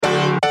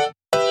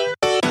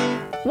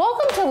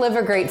Welcome to Live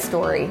a Great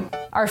Story.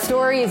 Our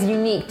story is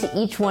unique to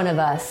each one of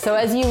us. So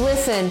as you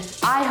listen,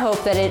 I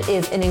hope that it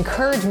is an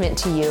encouragement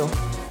to you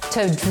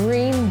to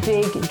dream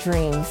big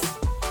dreams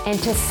and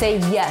to say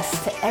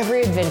yes to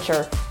every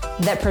adventure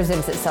that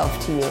presents itself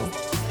to you.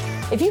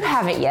 If you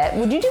haven't yet,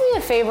 would you do me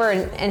a favor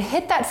and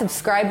hit that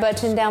subscribe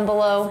button down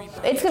below?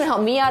 It's going to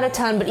help me out a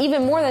ton, but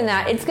even more than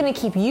that, it's going to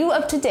keep you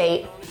up to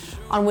date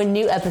on when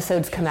new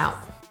episodes come out.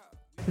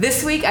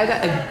 This week, I've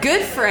got a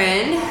good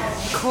friend,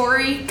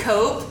 Cora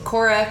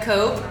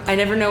Cope. I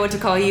never know what to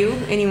call you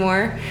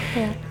anymore.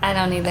 Yeah, I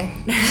don't either.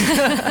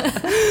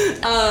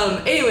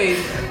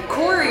 Anyways,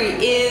 Corey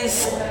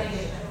is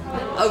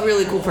a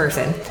really cool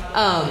person.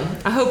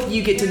 I hope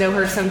you get to know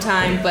her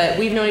sometime, but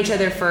we've known each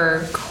other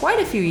for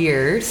quite a few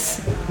years.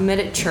 Met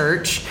at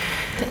church,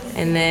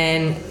 and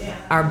then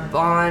our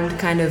bond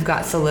kind of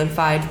got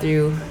solidified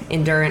through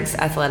endurance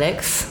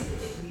athletics.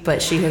 But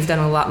she has done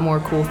a lot more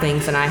cool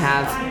things than I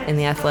have in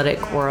the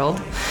athletic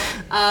world.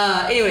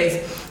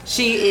 Anyways,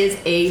 she is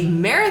a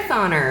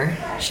marathoner.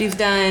 She's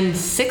done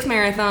 6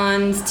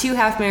 marathons, 2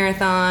 half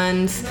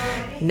marathons,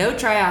 no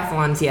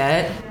triathlons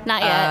yet.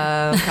 Not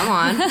yet. Come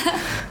on.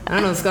 I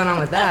don't know what's going on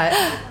with that.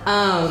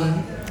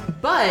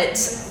 But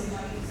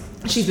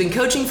she's been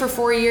coaching for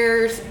 4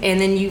 years, and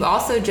then you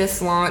also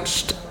just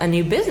launched a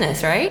new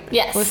business, right?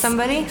 Yes. With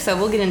somebody. So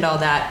we'll get into all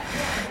that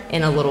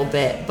in a little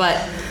bit.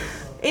 But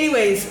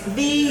anyways,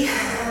 the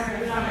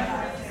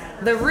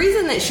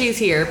reason that she's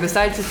here,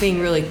 besides just being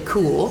really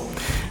cool,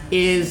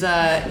 is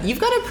you've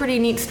got a pretty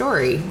neat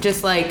story.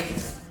 Just like,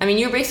 I mean,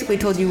 you were basically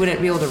told you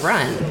wouldn't be able to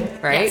run,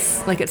 right?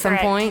 Yes. Like at some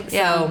Correct. point.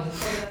 Yeah. So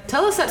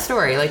tell us that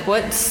story. Like,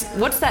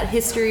 what's that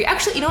history?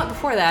 Actually, you know what?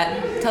 Before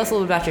that, tell us a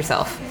little bit about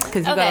yourself,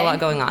 because you've got a lot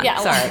going on. Yeah,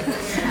 Sorry.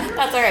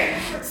 That's all right.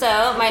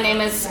 So my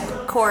name is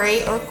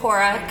Cora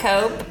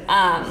Cope.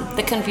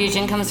 The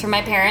confusion comes from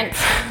my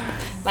parents.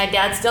 My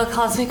dad still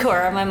calls me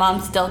Cora. My mom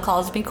still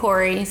calls me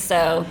Corey.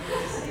 So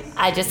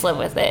I just live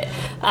with it.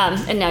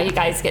 And now you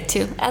guys get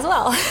to as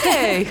well.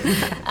 Hey.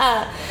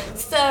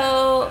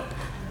 So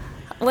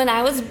when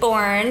I was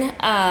born,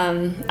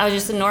 I was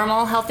just a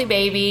normal, healthy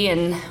baby.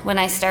 And when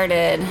I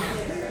started,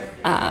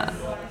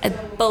 I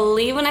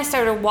believe when I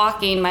started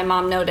walking, my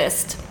mom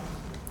noticed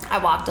I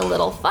walked a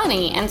little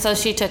funny. And so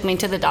she took me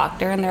to the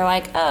doctor, and they're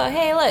like, oh,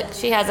 hey, look,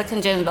 she has a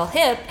congenital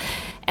hip.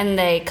 And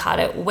they caught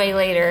it way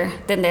later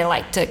than they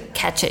like to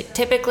catch it.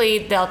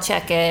 Typically, they'll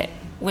check it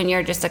when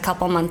you're just a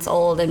couple months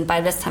old, and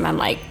by this time I'm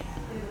like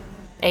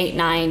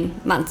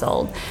 8-9 months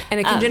old. And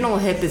a congenital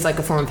hip is like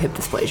a form of hip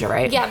dysplasia,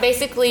 right? Yeah,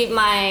 basically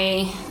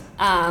my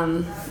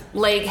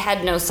leg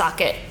had no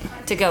socket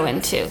to go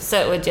into, so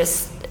it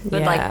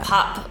would like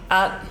pop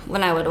up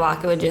when I would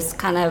walk. It would just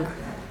kind of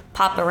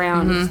pop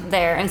around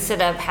there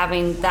instead of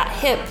having that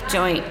hip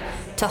joint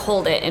to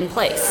hold it in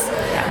place.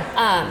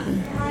 Yeah.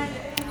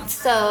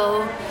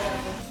 So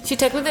she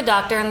took me to the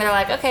doctor, and they're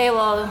like, okay,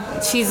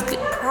 well, she's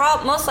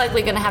most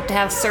likely going to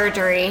have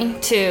surgery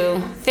to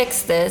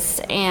fix this.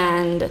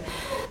 And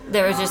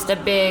there was just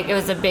it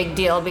was a big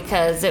deal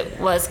because it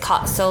was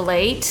caught so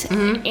late.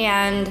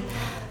 And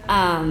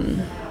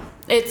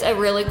it's a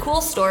really cool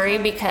story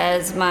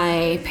because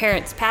my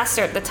parents'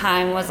 pastor at the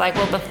time was like,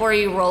 well, before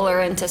you roll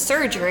her into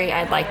surgery,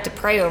 I'd like to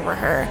pray over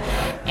her.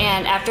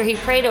 And after he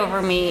prayed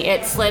over me,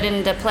 it slid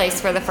into place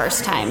for the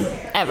first time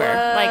ever.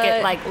 What? Like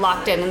it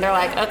locked in, and they're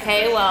like,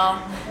 okay,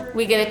 well,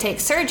 we get to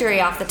take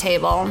surgery off the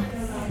table,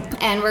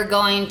 and we're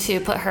going to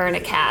put her in a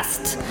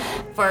cast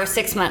for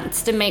 6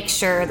 months to make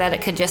sure that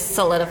it could just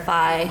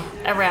solidify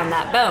around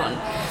that bone.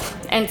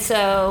 And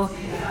so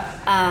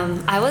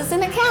I was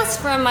in a cast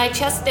from my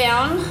chest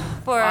down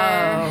for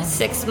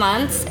 6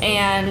 months,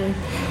 and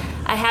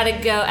I had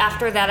to go,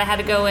 after that I had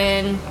to go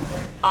in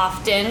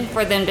often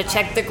for them to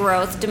check the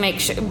growth to make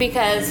sure,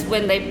 because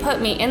when they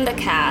put me in the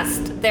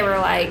cast, they were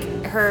like,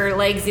 her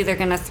leg's either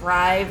going to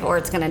thrive or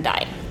it's going to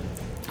die.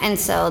 And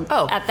so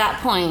at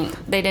that point,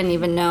 they didn't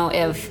even know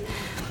if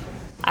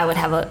I would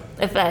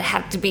if I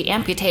had to be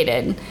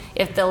amputated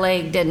if the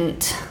leg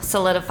didn't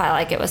solidify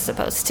like it was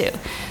supposed to.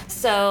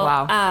 So,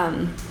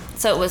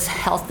 so it was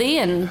healthy,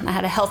 and I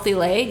had a healthy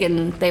leg,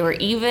 and they were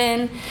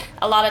even.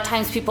 A lot of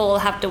times people will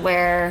have to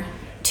wear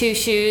 2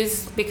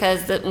 shoes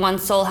because the one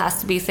sole has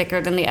to be thicker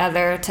than the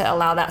other to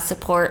allow that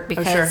support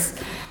because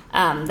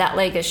that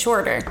leg is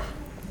shorter.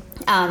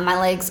 My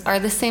legs are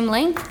the same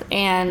length,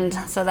 and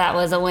so that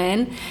was a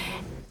win.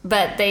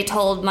 But they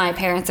told my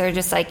parents, they're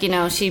just like, you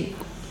know, she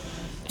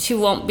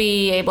won't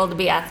be able to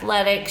be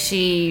athletic.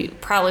 She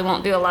probably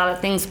won't do a lot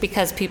of things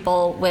because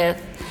people with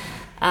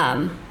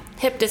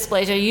hip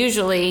dysplasia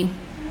usually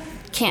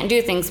can't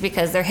do things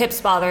because their hips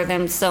bother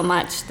them so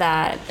much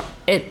that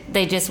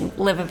they just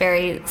live a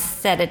very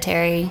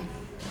sedentary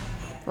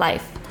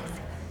life.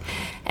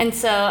 And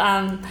so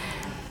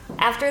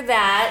after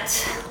that,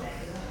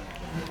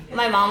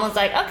 my mom was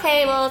like,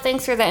 okay, well,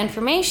 thanks for the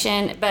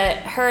information. But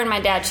her and my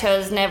dad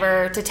chose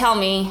never to tell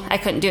me I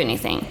couldn't do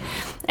anything.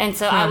 And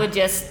so I would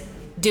just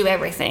do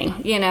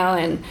everything, you know.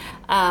 And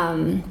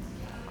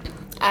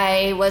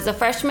I was a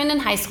freshman in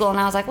high school, and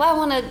I was like, well,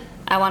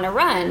 I want to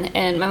run.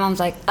 And my mom's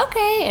like,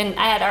 okay. And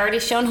I had already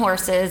shown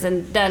horses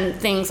and done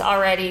things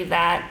already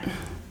that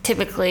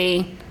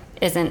typically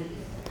isn't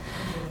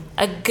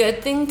a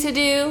good thing to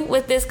do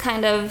with this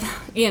kind of,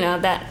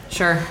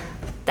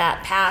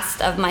 that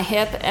past of my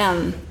hip.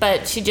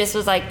 But she just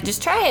was like,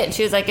 just try it.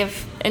 She was like,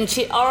 and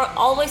she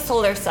always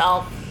told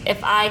herself,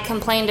 if I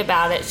complained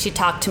about it, she'd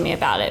talk to me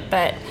about it,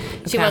 but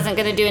she wasn't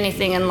going to do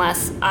anything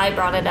unless I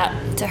brought it up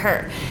to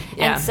her.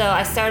 Yeah. And so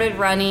I started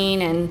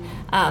running,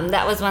 and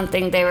that was one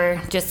thing they were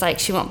just like,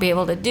 she won't be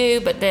able to do.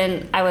 But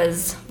then I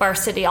was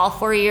varsity all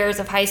 4 years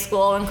of high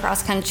school and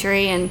cross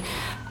country, and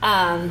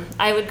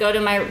I would go to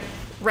my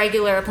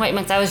regular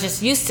appointments. I was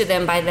just used to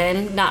them by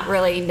then, not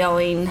really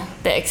knowing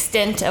the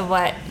extent of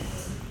what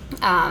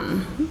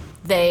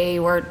they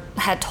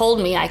had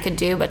told me I could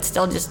do, but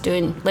still just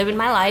living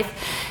my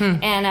life.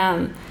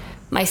 And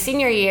my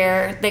senior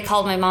year, they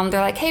called my mom.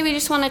 They're like, hey, we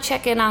just want to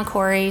check in on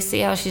Corey,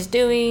 see how she's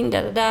doing,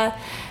 da-da-da.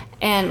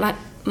 And my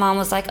mom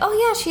was like, oh,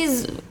 yeah,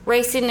 she's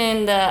racing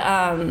in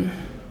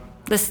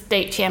the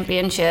state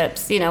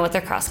championships, with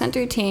their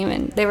cross-country team.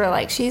 And they were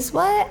like, she's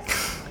what?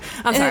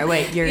 I'm sorry,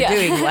 wait, you're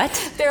doing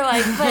what? They're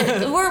like,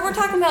 but we're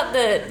talking about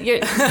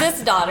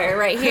this daughter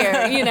right here,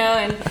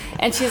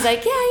 and she's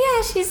like,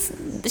 yeah,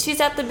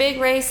 she's at the big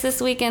race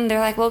this weekend. They're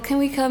like, well, can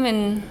we come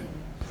and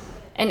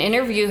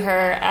interview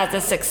her as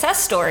a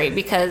success story,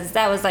 because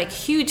that was like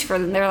huge for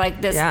them. They're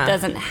like, this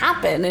doesn't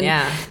happen.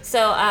 And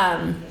so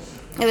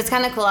it was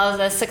kind of cool. I was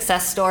a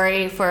success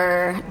story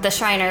for the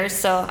Shriners,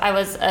 so I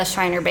was a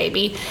Shriner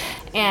baby,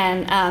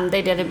 and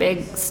they did a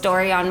big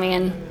story on me,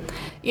 and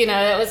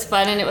it was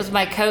fun. And it was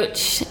my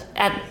coach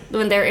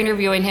when they were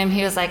interviewing him,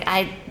 he was like,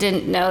 I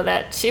didn't know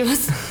that she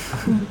was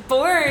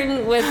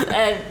born with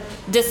a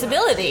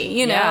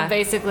disability,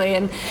 basically.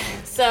 And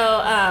so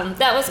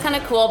that was kind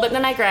of cool. But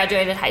then I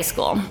graduated high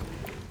school,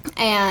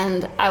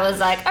 and I was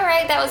like, all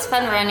right, that was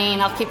fun running.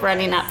 I'll keep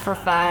running up for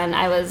fun.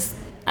 I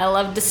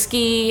loved to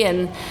ski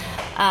and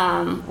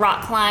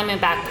rock climb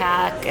and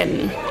backpack,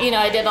 and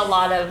I did a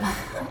lot of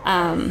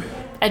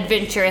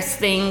adventurous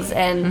things,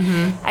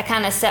 and I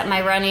kind of set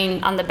my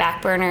running on the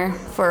back burner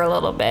for a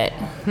little bit.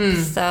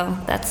 So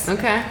that's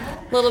a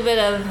little bit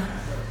of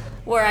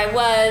where I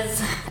was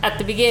at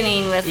the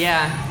beginning with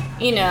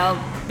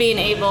being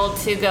able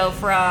to go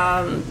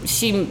from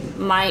she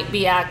might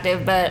be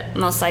active but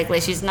most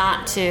likely she's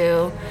not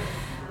to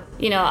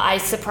I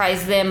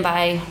surprised them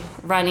by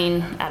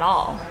running at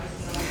all.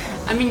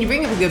 I mean, you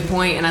bring up a good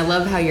point, and I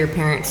love how your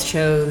parents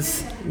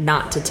chose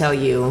not to tell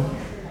you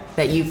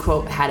that you,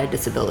 quote, had a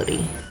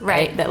disability,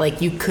 right? That,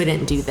 like, you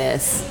couldn't do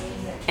this.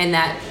 And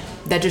that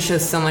just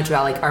shows so much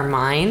about, like, our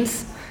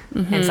minds.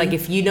 And it's like,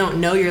 if you don't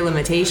know your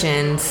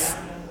limitations,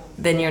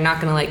 then you're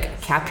not going to,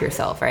 like, cap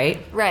yourself, right?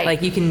 Right.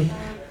 Like, you can,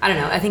 I don't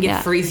know, I think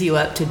it frees you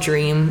up to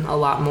dream a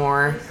lot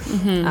more.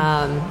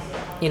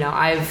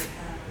 I've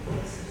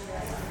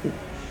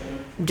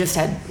just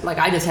had,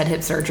 I just had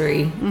hip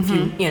surgery,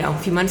 a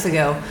few months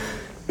ago.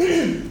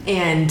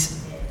 And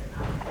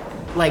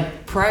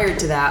prior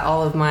to that,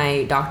 all of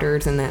my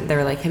doctors they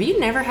were like, have you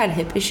never had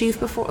hip issues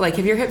before? Like,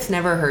 have your hips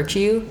never hurt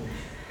you?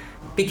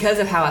 Because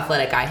of how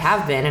athletic I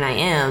have been, and I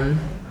am,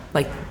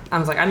 I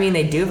was like, I mean,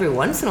 they do every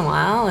once in a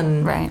while,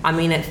 and I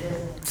mean, it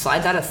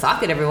slides out of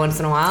socket every once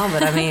in a while,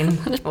 but I mean,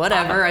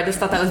 whatever. I just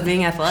thought that was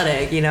being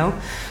athletic,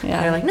 Yeah.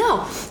 They're like,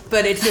 no,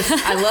 but it's just,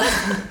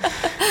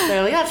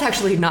 they're like, that's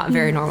actually not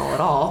very normal at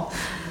all.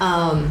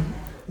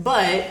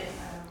 But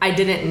I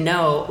didn't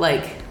know,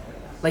 like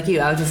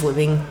you, I was just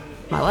living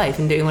my life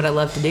and doing what I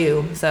love to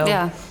do. So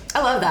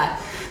I love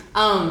that.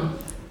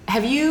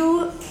 Have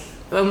you,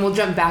 and we'll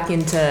jump back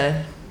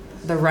into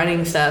the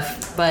running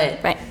stuff,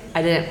 but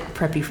I didn't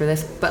prep you for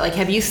this, but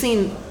have you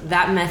seen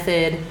that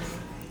method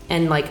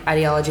and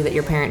ideology that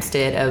your parents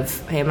did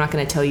of, hey, I'm not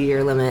going to tell you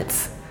your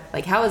limits?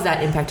 How has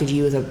that impacted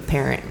you as a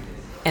parent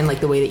and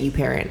the way that you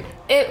parent?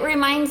 It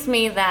reminds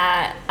me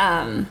that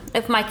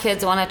if my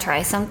kids want to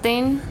try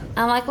something,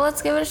 I'm like, well,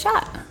 let's give it a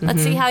shot.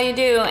 Let's see how you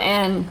do.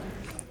 And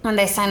when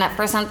they sign up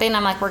for something,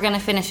 I'm like, we're going to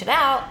finish it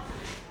out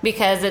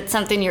because it's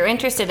something you're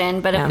interested in.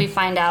 But if we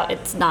find out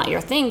it's not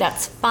your thing,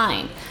 that's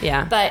fine.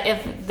 Yeah. But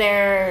if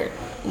they're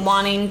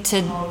wanting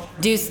to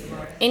do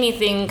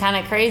anything kind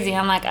of crazy,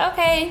 I'm like,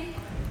 okay.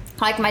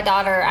 Like my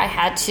daughter, I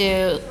had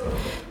to,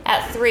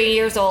 at 3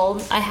 years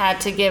old, I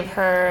had to give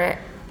her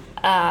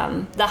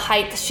the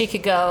height she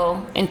could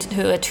go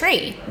into a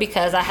tree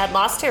because I had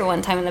lost her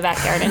one time in the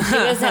backyard, and she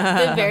was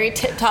at the very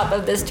tip top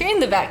of this tree in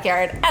the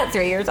backyard at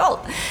 3 years old.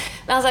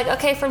 And I was like,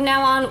 okay, from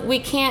now on, we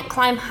can't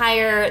climb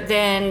higher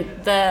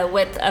than the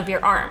width of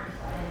your arm.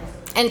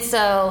 And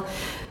so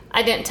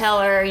I didn't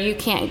tell her you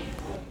can't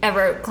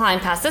ever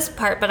climb past this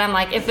part, but I'm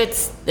like, if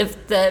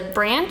the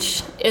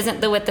branch isn't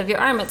the width of your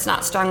arm, it's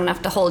not strong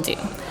enough to hold you.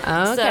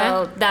 Oh, okay.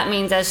 So that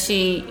means as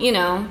she,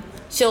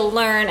 she'll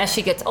learn as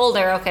she gets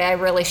older, okay, I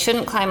really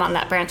shouldn't climb on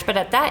that branch. But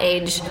at that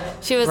age,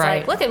 she was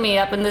like, look at me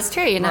up in this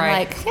tree. And I'm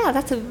like, yeah,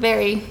 that's a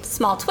very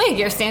small twig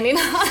you're standing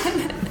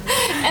on.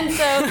 And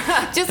so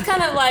just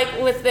kind of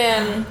with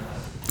them,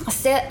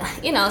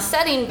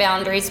 setting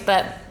boundaries,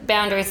 but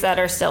boundaries that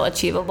are still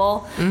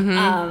achievable.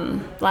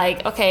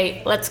 Like,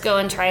 okay, let's go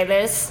and try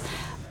this,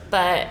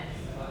 but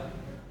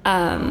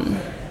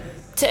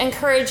to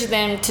encourage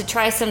them to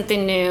try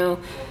something new,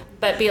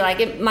 but be like,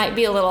 it might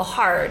be a little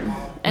hard.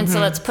 And so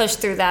let's push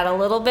through that a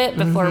little bit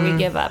before we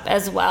give up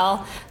as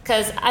well.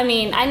 Because, I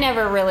mean, I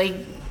never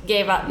really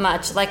gave up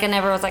much. Like, I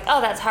never was like, oh,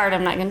 that's hard,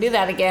 I'm not going to do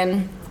that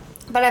again.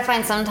 But I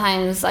find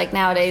sometimes, like,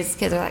 nowadays,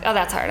 kids are like, oh,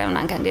 that's hard, I'm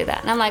not going to do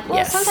that. And I'm like,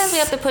 well, sometimes we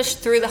have to push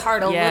through the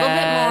hard a little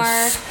bit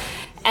more.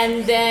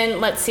 And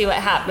then let's see what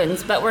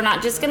happens. But we're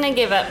not just going to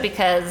give up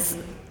because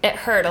it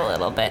hurt a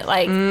little bit.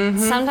 Like,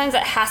 sometimes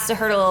it has to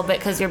hurt a little bit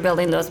because you're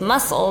building those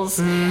muscles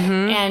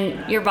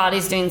and your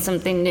body's doing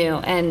something new.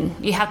 And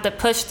you have to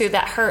push through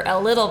that hurt a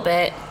little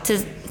bit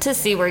to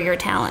see where your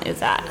talent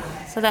is at.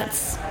 So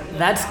that's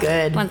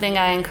good. One thing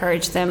I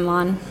encourage them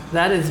on.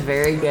 That is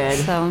very good.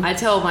 So, I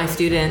tell my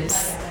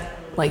students,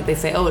 like, they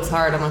say, oh, it's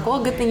hard. I'm like,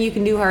 well, good thing you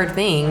can do hard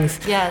things.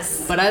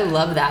 Yes. But I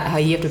love that, how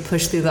you have to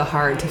push through the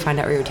hard to find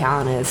out where your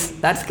talent is.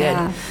 That's good.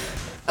 Yeah.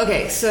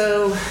 Okay,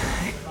 so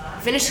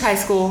finished high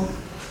school,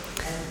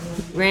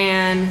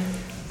 ran.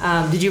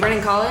 Did you run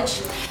in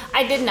college?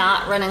 I did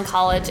not run in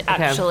college,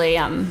 actually.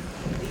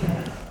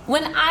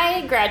 When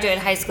I graduated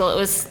high school, it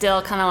was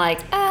still kind of like,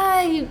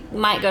 you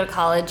might go to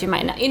college, you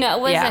might not. You know,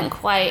 it wasn't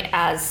quite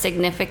as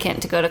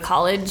significant to go to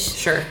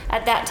college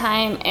at that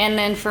time. And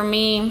then for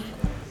me,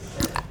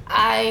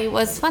 I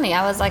was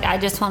like, I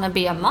just want to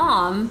be a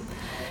mom.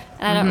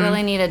 And I don't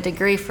really need a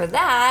degree for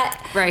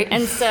that. Right.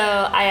 And so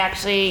I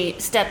actually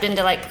stepped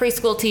into like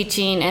preschool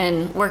teaching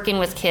and working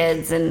with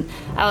kids. And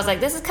I was like,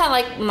 this is kind of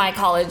like my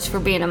college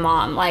for being a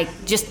mom. Like,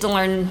 just to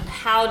learn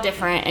how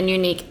different and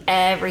unique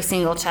every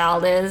single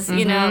child is.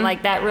 You know,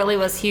 like, that really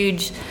was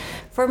huge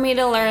for me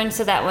to learn,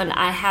 so that when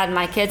I had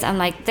my kids, I'm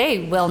like, they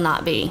will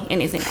not be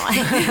anything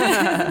like.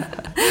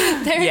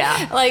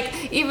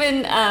 Like,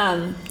 even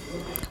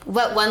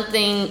what one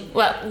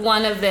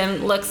of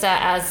them looks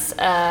at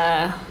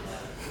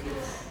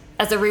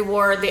as a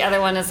reward, the other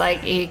one is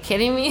like, are you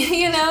kidding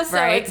me? You know?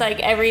 So it's like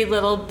every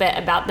little bit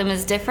about them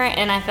is different.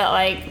 And I felt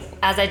like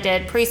as I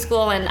did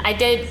preschool, and I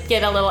did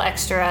get a little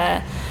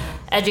extra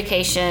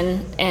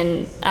education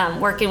in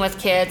working with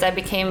kids,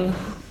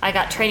 I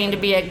got training to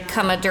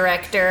become a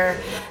director.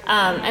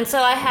 And so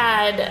I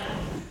had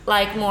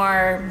like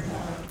more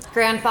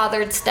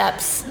grandfathered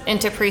steps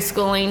into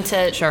preschooling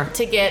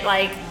to get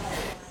like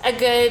a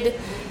good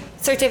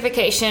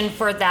certification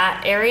for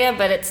that area,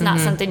 but it's not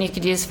something you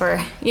could use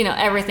for, you know,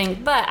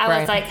 everything. But I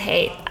was like,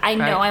 hey, I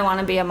know I want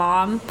to be a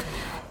mom,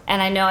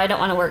 and I know I don't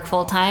want to work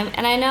full time,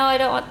 and I know I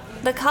don't want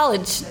the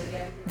college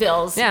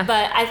bills.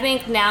 But I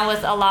think now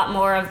with a lot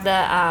more of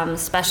the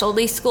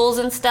specialty schools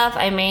and stuff,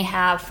 I may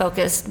have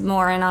focused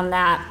more in on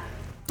that.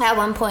 At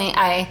one point,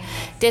 I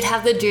did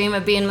have the dream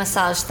of being a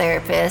massage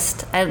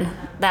therapist, and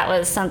that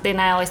was something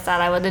I always thought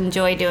I would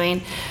enjoy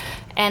doing.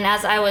 And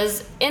as I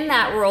was in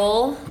that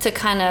role,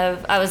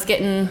 I was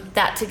getting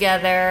that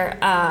together,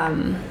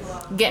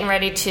 getting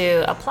ready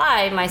to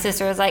apply, my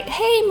sister was like,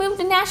 hey, move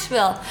to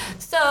Nashville.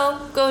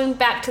 So going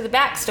back to the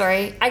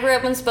backstory, I grew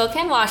up in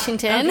Spokane,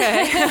 Washington.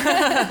 Okay.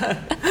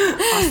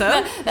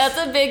 Awesome. That's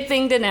a big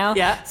thing to know.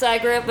 Yeah. So I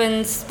grew up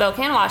in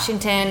Spokane,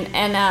 Washington,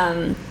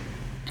 and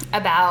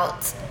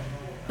about,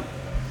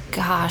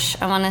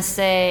 I want to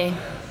say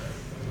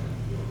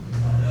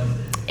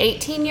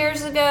 18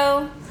 years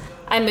ago,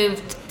 I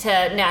moved to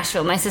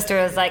Nashville. My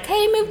sister was like,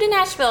 hey, move to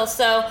Nashville.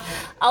 So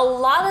a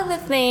lot of the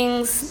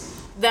things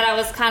that I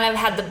was kind of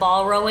had the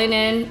ball rolling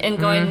in and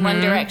going one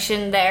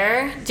direction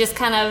there,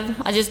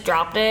 I just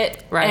dropped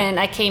it. Right. And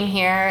I came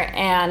here,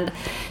 and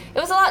it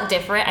was a lot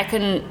different. I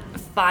couldn't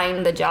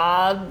find the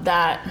job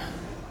that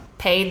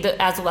paid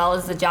as well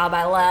as the job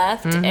I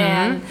left,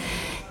 and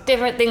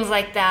different things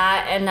like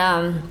that.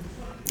 And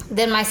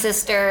then my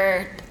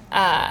sister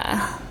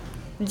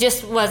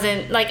just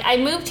wasn't, like, I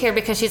moved here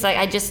because she's like,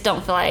 I just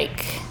don't feel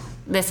like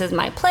this is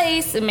my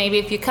place, and maybe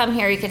if you come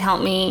here you could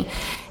help me.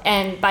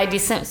 And by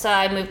December, so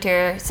I moved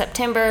here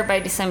September. By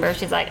December,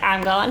 she's like,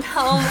 I'm going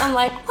home. I'm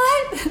like,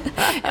 what?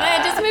 And I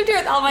had just moved here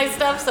with all my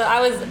stuff, so I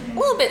was a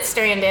little bit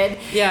stranded.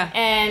 Yeah.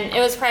 And it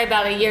was probably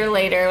about a year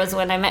later was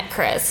when I met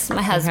Chris,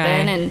 my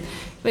husband, and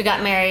we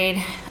got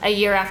married a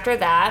year after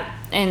that.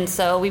 And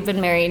so we've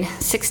been married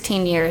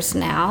 16 years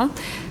now,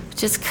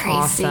 which is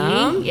crazy.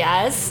 Awesome.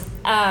 Yes.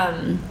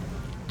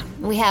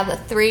 We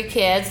have 3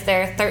 kids.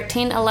 They're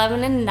 13,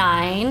 11, and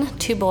 9.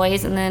 2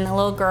 boys and then a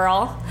little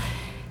girl.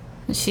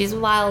 She's a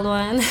wild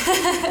one.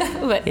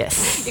 But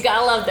yes, you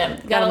gotta love them.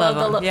 Gotta love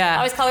the little. Yeah. I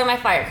always call her my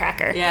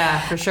firecracker.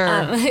 Yeah, for sure.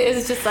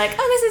 It's just like,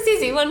 oh, this is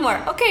easy. One more.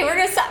 Okay, we're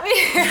gonna stop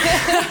here.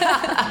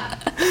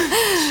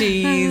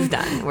 She's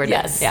done. We're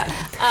done.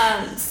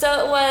 Yeah.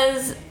 So it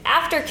was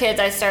after kids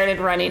I started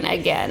running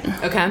again.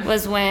 Okay.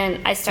 Was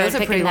when I started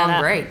picking that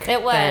up. It was a pretty long break.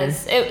 It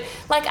was. Then. It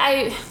like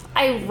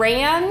I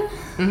ran.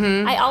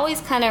 I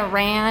always kind of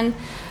ran.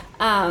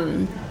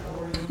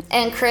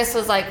 And Chris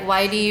was like,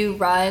 why do you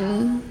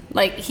run?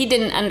 Like, he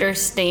didn't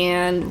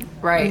understand.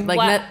 Right. Like,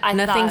 what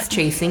nothing's thought.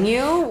 chasing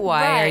you.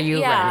 Why are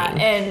you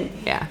running?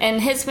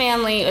 And his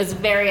family is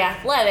very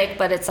athletic,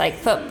 but it's like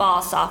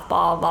football,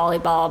 softball,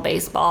 volleyball,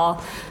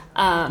 baseball,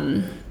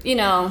 you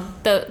know,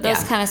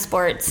 those kind of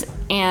sports.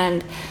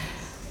 And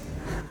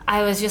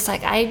I was just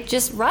like, I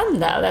just run,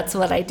 though. That's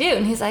what I do.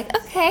 And he's like,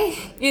 okay.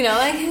 You know,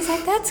 like, he's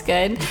like, that's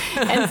good.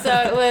 And so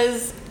it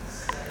was,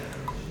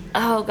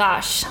 oh,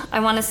 gosh,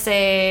 I want to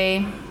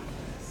say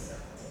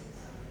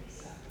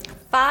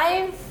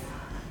 5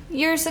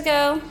 years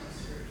ago.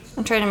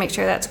 I'm trying to make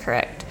sure that's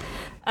correct.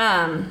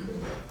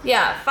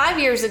 5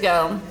 years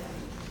ago,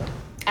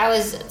 I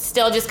was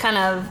still just kind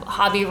of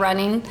hobby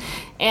running,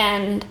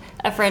 and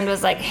a friend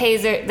was like, hey,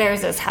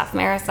 there's this half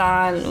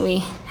marathon. We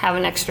have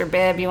an extra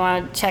bib. You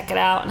want to check it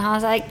out? And I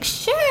was like,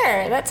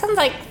 sure, that sounds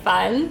like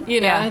fun,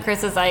 you know. Yeah. And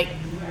Chris is like,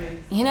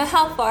 you know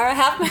how far a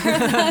half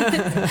marathon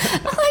is?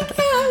 I'm like,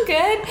 yeah, I'm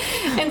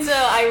good. And so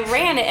I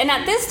ran it. And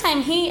at this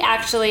time, he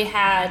actually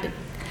had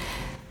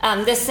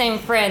this same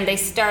friend. They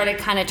started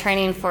kind of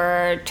training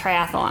for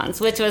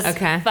triathlons, which was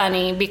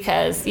funny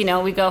because, you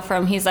know, we go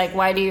from, he's like,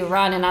 why do you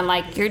run? And I'm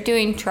like, you're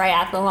doing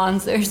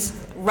triathlons. There's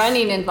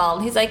running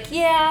involved. He's like,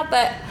 yeah,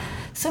 but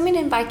swimming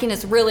and biking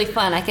is really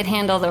fun. I could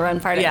handle the run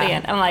part at the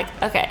end. I'm like,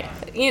 okay.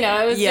 You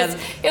know, it was just,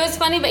 it was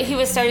funny, but he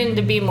was starting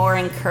to be more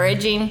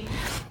encouraging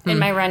in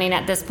my running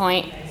at this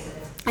point.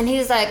 And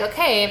he's like,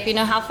 okay, if you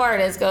know how far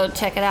it is, go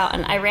check it out.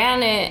 And I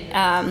ran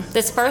it,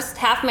 this first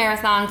half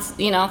marathon,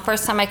 you know,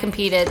 first time I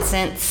competed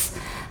since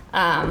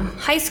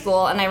high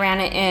school, and I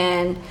ran it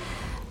in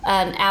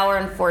an hour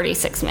and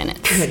 46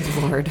 minutes. Good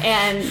Lord.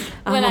 And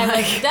when I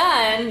was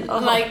done,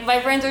 like,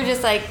 my friends were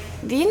just like,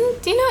 do you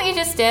know what you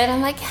just did?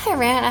 I'm like, yeah, I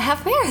ran a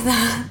half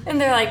marathon.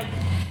 And they're like,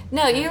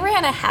 no, you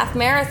ran a half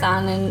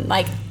marathon in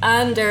like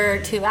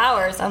under 2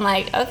 hours. I'm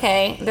like,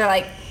 okay. They're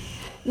like,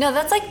 no,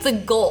 that's like the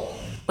goal.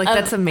 Like,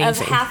 that's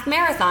amazing. Of half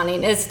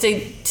marathoning is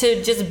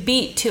to just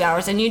beat 2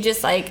 hours, and you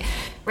just like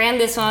ran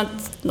this one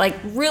with, like,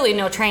 really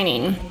no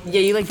training.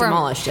 Yeah, you like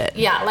demolished it.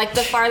 Yeah, like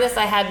the farthest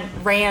I had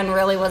ran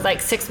really was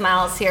like 6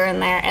 miles here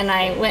and there, and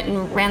I went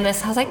and ran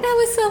this. I was like, that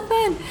was so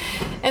fun.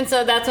 And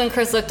so that's when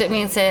Chris looked at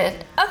me and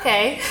said,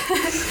 okay.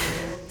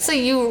 So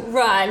you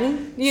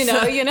run, you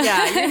know.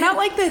 Yeah, you're not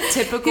like the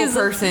typical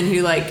person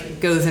who like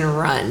goes and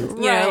runs.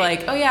 You know,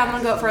 like, oh yeah, I'm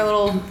gonna go out for a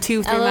little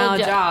 2-3 mile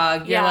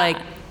jog. You're like,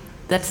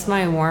 that's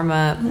my warm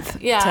up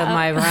to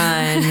my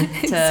run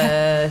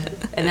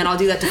and then I'll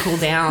do that to cool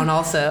down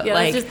also. Yeah,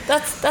 like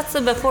that's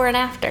the before and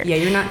after. Yeah,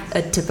 you're not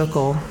a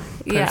typical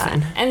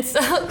person. Yeah. And so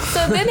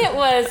then it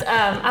was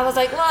I was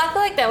like, well, I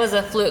feel like that was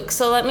a fluke.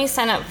 So let me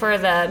sign up for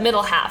the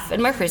middle half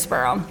in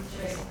Murfreesboro.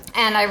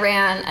 And I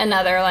ran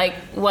another like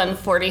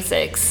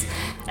 146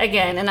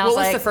 again, and I was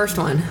like, what was the first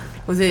one?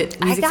 Was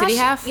it Music City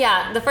half?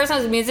 Yeah, the first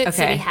one was Music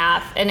City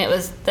half, and it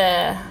was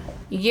the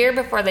year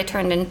before they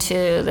turned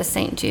into the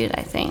St. Jude,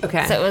 I think.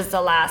 Okay. So it was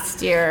the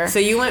last year. So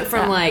you went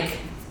from like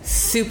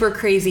super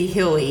crazy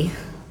hilly,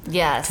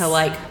 to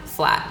like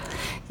flat.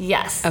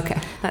 Yes. Okay.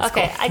 That's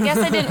cool. I guess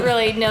I didn't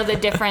really know the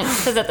difference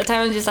because at the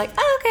time I was just like,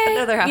 oh, okay.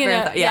 Another half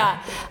marathon. Yeah.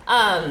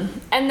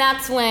 And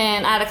that's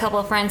when I had a couple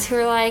of friends who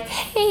were like,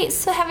 hey,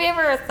 so have you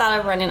ever thought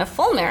of running a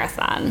full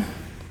marathon?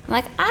 I'm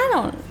like, I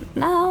don't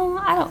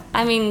know.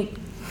 I mean,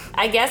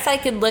 I guess I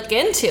could look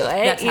into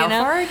it. That's how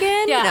far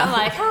again? Yeah, no. I'm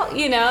like, how,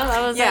 you know,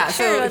 I was like,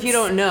 sure. So if you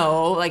don't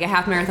know, like a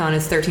half marathon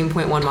is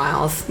 13.1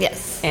 miles.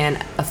 Yes. And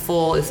a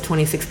full is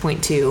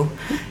 26.2.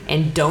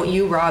 And don't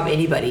you rob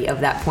anybody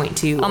of that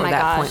 0.2 or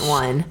that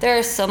 0.1.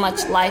 There's so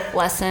much life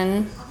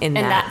lesson in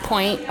that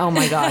point. Oh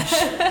my gosh.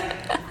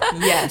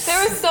 Yes.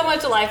 There was so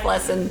much life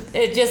lesson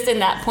just in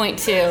that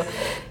 0.2.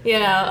 You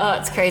know, oh,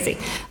 it's crazy.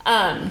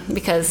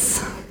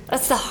 Because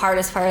that's the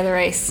hardest part of the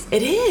race.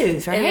 It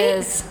is, right? It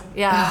is.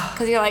 Yeah,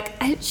 because you're like,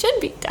 I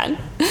should be done.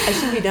 I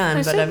should be done.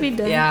 I should be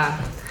done.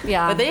 Yeah.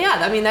 Yeah. But then,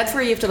 I mean, that's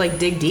where you have to like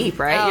dig deep,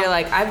 right? Oh. You're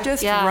like, I've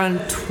just run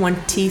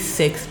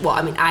 26. Well,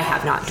 I mean, I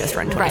have not just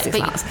run 26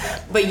 miles.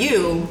 But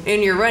you,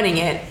 and you're running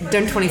it,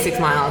 done 26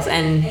 miles.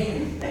 And,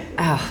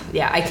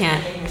 I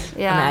can't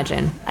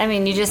imagine. I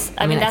mean, you just,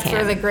 I mean that's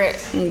where the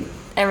grit and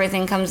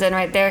everything comes in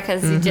right there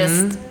because you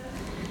just,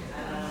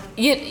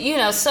 you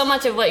know, so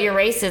much of what your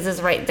race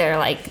is right there,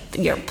 like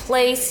your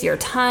place, your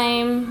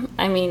time.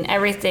 I mean,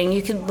 everything.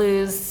 You could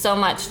lose so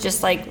much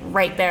just like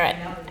right there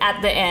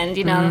at the end,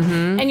 you know.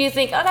 And you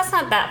think, oh, that's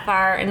not that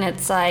far, and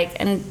it's like,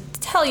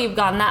 until you've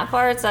gone that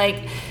far, it's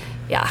like,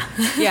 yeah,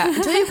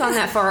 until you've gone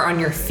that far on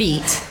your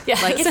feet. Yeah,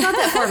 like it's not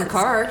that far in a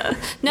car.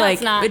 No, like,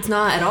 it's not. It's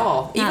not at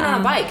all. Even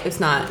on a bike, it's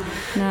not.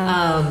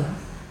 No.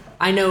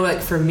 I know,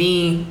 like for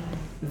me,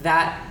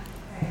 that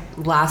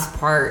last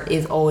part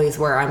is always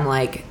where I'm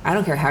like, I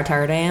don't care how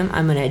tired I am,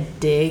 I'm gonna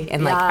dig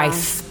and like I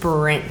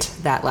sprint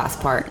that last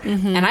part.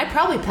 And I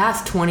probably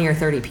pass 20 or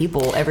 30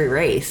 people every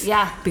race.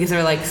 Yeah. Because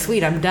they're like,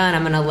 sweet, I'm done,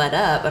 I'm gonna let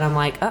up, and I'm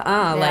like,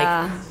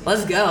 like,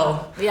 let's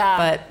go. Yeah.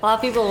 But a lot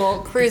of people will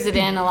cruise it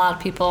in. A lot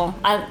of people,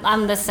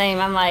 I'm the same.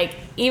 I'm like,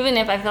 even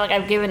if I feel like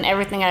I've given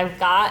everything I've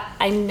got,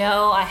 I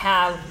know I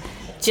have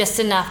just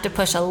enough to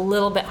push a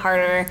little bit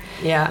harder.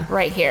 Yeah.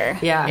 Right here.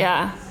 Yeah.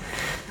 Yeah.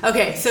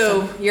 Okay,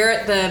 so you're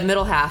at the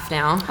middle half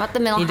now. I'm at the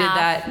middle half. You did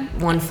that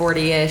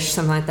 140-ish,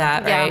 something like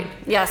that, right?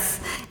 Yes.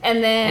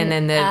 And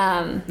then the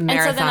marathon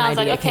and so then I was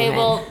like, idea okay, came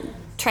we'll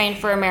train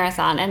for a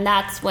marathon. And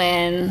that's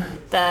when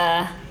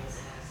the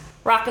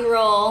rock and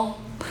roll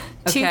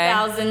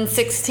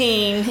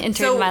 2016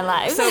 entered my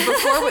life. So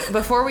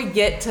before we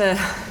get to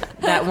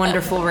that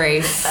wonderful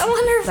race,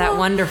 that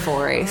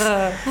wonderful race,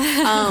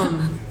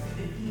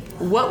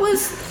 what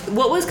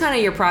was kind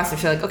of your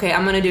process? You're like, okay,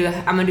 I'm gonna do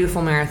a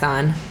full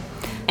marathon,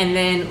 and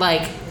then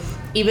like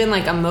even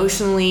like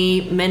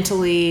emotionally,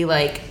 mentally,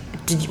 like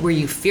were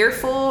you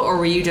fearful, or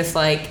were you just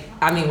like,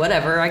 I mean,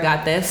 whatever, I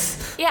got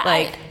this? Yeah,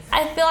 like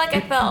I feel like I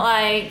felt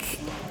like,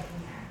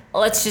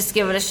 let's just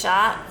give it a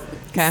shot,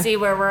 see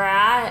where we're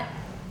at,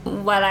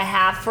 what I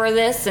have for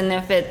this, and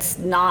if it's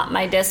not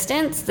my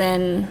distance,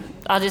 then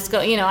I'll just go.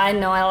 I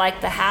know I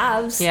like the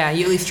halves. Yeah,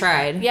 you at least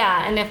tried.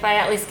 Yeah, and if I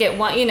at least get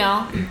one,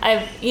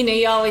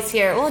 you always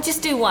hear, well,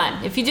 just do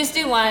one. If you just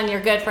do one,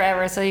 you're good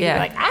forever. So you're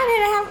like,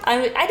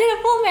 I did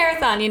a full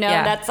marathon.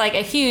 That's like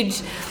a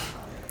huge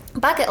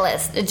bucket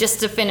list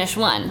just to finish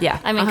one. Yeah,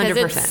 I mean,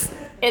 100%.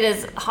 It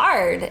is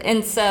hard,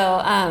 and so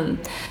I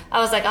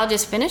was like, I'll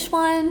just finish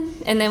one,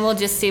 and then we'll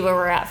just see where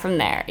we're at from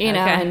there.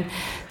 And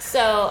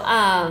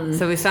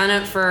so we sign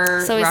up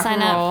for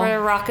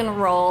rock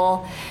and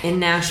roll in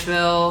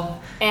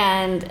Nashville,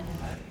 and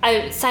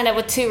I signed up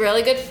with two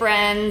really good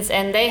friends,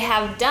 and they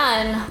have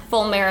done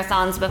full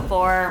marathons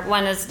before.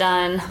 One has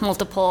done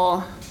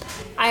multiple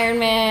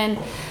Ironman,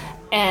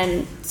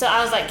 and so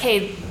I was like,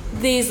 hey,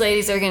 these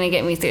ladies are going to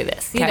get me through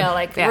this. We're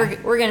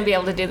going to be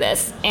able to do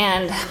this.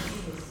 And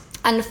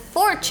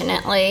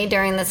unfortunately,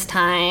 during this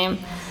time,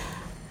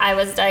 I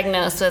was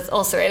diagnosed with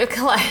ulcerative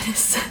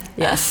colitis.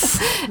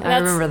 Yes, I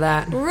remember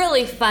that.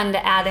 Really fun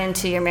to add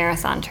into your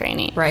marathon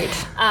training. Right.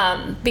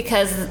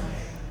 Because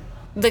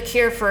the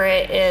cure for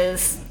it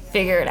is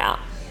figure it out.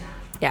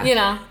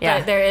 Yeah.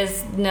 But there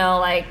is no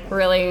like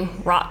really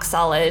rock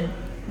solid,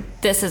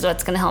 this is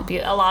what's going to help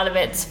you. A lot of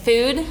it's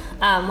food,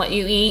 what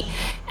you eat.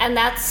 And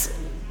that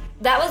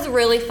was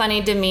really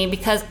funny to me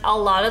because a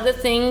lot of the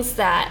things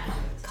that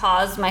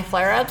caused my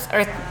flare-ups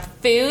are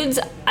foods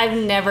I've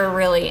never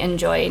really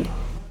enjoyed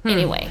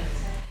anyway.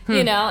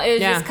 It was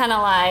just kind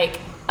of like,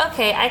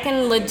 okay, I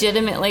can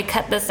legitimately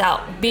cut this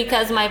out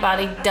because my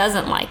body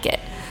doesn't like it.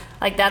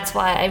 Like, that's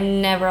why I've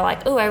never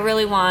like, oh, I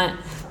really want,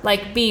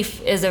 like,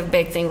 beef is a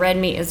big thing. Red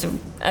meat is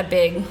a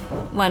big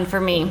one for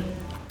me.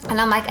 And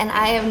I'm like, and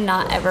I have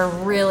not ever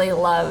really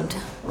loved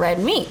red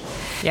meat.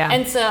 Yeah.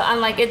 And so I'm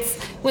like,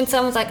 it's when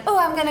someone's like, oh,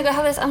 I'm going to go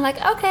have this. I'm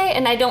like, okay.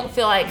 And I don't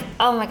feel like,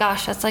 oh my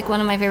gosh, that's like one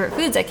of my favorite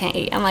foods I can't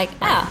eat. I'm like,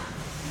 all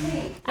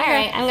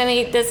right, I'm going to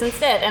eat this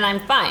instead. And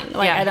I'm fine.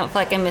 Like, I don't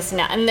feel like I'm missing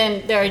out. And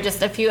then there are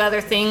just a few other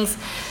things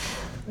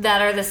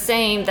that are the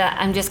same that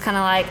I'm just kind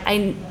of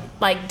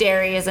like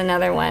dairy is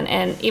another one.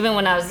 And even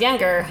when I was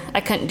younger,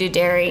 I couldn't do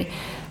dairy.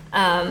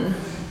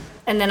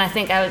 And then I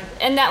think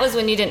and that was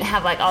when you didn't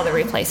have like all the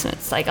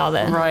replacements, like all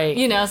the, right.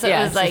 So it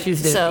was like,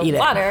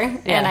 water.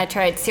 Yeah. And I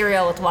tried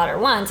cereal with water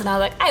once, and I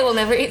was like, I will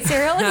never eat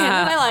cereal again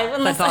in my life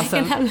unless I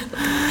can have.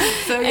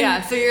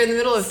 So you're in the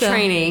middle of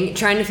training,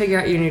 trying to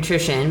figure out your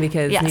nutrition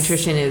because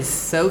nutrition is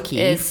so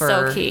key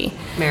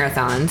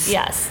marathons.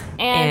 Yes.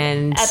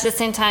 And at the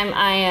same time,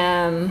 I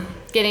am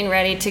getting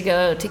ready to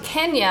go to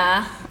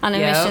Kenya on a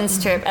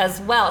missions trip as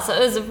well. So it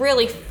was a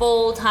really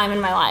full time in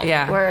my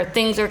life where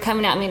things were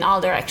coming at me in all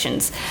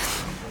directions.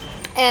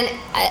 And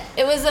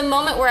it was a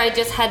moment where I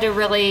just had to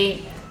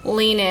really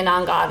lean in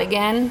on God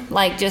again.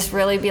 Like, just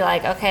really be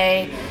like,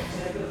 okay,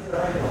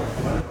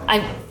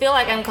 I feel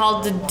like I'm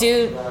called to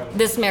do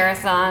this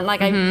marathon.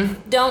 Like, I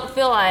don't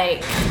feel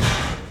like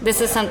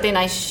this is something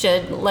I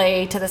should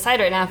lay to the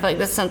side right now. I feel like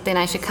this is something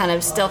I should kind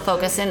of still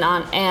focus in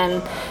on.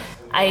 And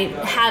I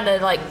had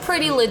a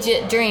pretty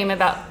legit dream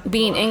about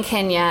being in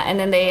Kenya, and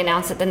then they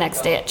announced it the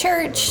next day at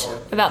church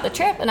about the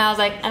trip, and I was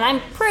like, and I'm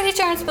pretty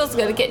sure I'm supposed to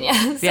go to Kenya.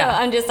 So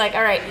I'm just like,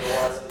 all right,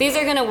 these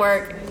are gonna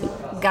work.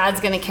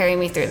 God's gonna carry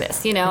me through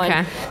this, Okay.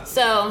 And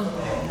so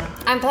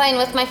I'm playing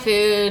with my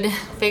food,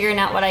 figuring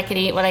out what I could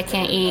eat, what I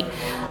can't eat,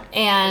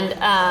 and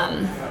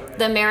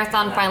the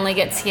marathon finally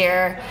gets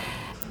here,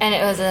 and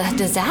it was a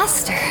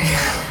disaster.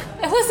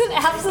 It was an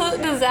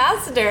absolute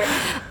disaster.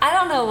 I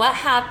don't know what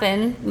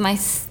happened. My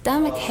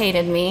stomach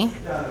hated me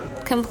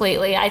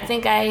completely. I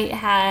think I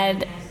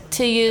had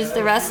to use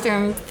the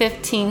restroom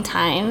 15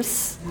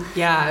 times.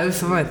 Yeah, it was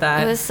something like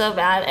that. It was so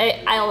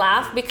bad. I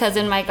laugh because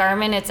in my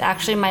Garmin, it's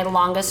actually my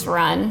longest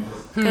run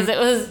because it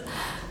was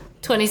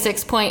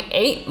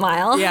 26.8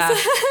 miles. Yeah,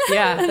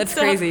 that's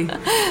crazy. So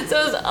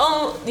it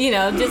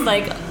was, just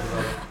like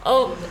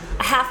a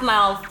half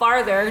mile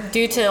farther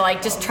due to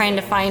like just trying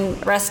to find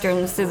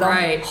restrooms through the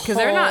Right, because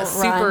they're not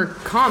super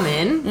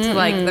common. To,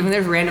 like, I mean,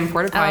 there's random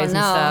porta potties and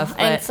stuff.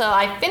 But And so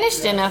I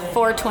finished in a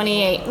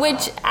 4:28,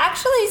 which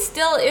actually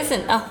still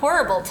isn't a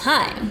horrible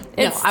time.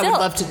 It's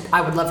no, still,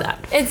 I would love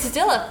that. It's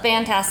still a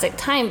fantastic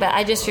time, but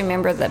I just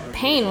remember the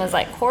pain was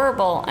like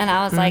horrible, and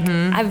I was like,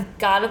 I've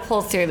got to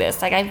pull through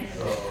this. Like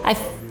I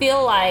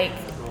feel like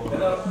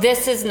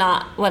this is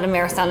not what a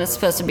marathon is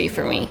supposed to be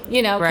for me,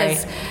 you know,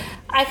 because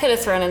I could have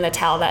thrown in the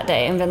towel that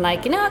day and been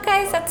like, you know what,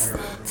 guys,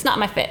 it's not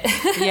my fit.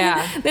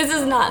 Yeah. This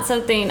is not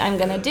something I'm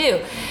going to do.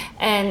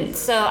 And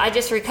so I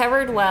just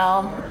recovered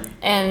well,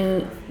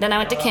 and then I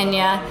went to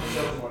Kenya,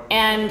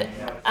 and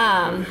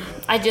I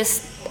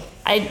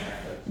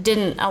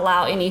didn't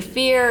allow any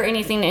fear or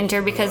anything to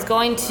enter, because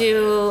going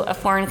to a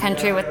foreign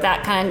country with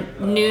that kind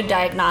of new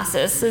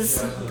diagnosis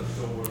is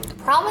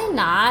probably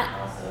not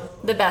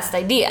the best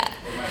idea.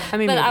 I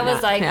mean, but I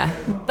was not, like, yeah.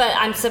 but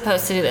I'm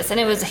supposed to do this. And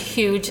it was a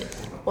huge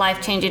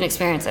life-changing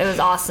experience. It was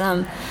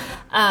awesome.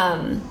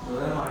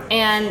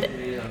 And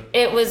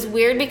it was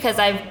weird because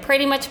I've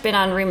pretty much been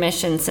on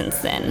remission since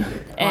then.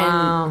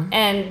 And,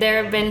 and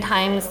there have been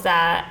times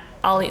that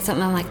I'll eat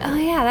something, I'm like, oh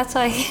yeah, that's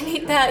why I can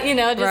eat that, you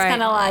know, just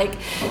kind of like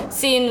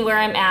seeing where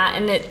I'm at.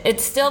 And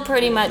it's still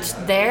pretty much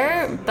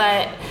there,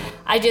 but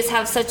I just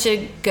have such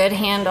a good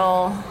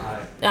handle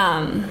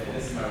on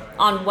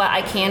what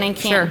I can and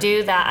can't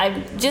do, that I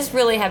just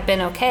really have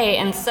been okay.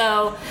 And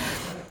so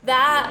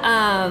that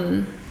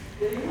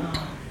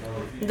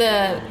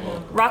the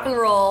Rock and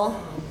Roll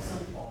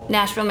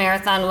Nashville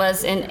Marathon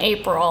was in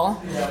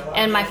April,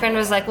 and my friend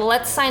was like, well,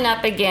 let's sign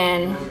up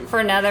again for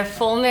another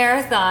full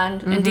marathon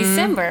in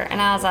December.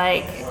 And I was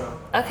like,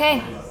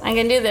 okay, I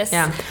can do this.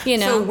 Yeah. You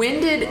know. So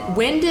when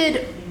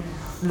did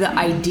the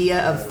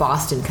idea of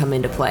Boston come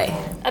into play?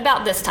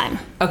 About this time.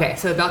 Okay,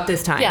 so about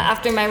this time. Yeah,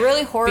 after my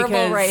really horrible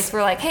Because- race,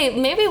 we're like,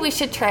 hey, maybe we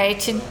should try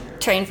to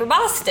train for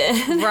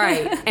Boston.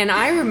 Right. And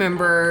I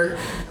remember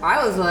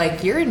I was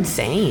like, you're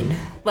insane.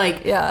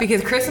 Like,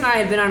 because Chris and I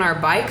had been on our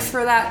bikes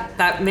for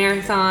that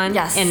marathon.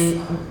 Yes.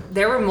 And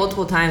there were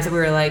multiple times that we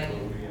were like,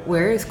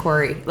 where is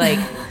Corey? Like,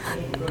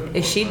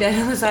 is she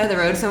dead on the side of the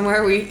road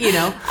somewhere?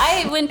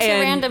 I went to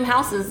random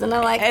houses, and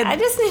I'm like, I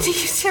just need to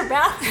use your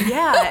bathroom.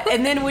 Yeah.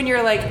 And then when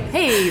you're like,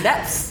 hey,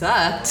 that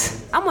sucked,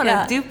 I'm going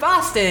to do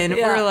Boston.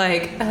 Yeah. We're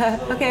like,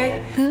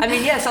 okay. I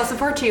mean, yes, I'll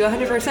support you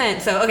 100%.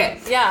 So, okay.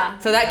 Yeah.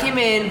 So that came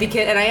in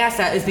because, and I asked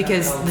that is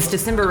because this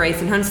December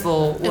race in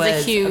Huntsville was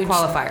a huge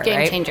qualifier, game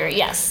right? changer.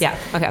 Yes. Yeah.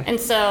 Okay. And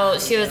so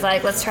she was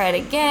like, let's try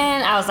it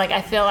again. I was like,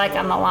 I feel like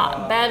I'm a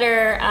lot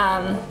better.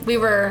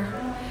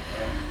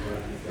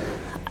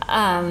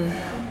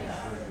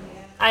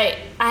 I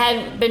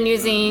had been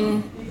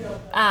using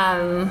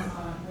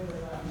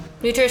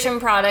nutrition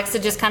products to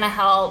just kind of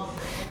help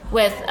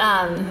with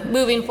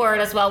moving forward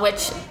as well,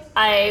 which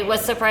I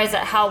was surprised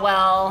at how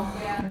well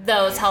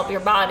those help your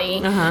body.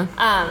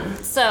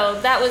 So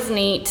that was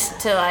neat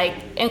to like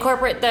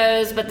incorporate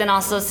those, but then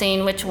also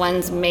seeing which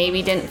ones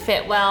maybe didn't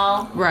fit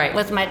well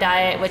with my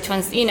diet, which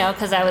ones, you know,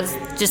 because I was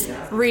just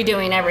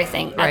redoing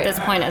everything at this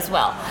point as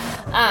well.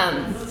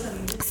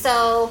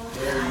 So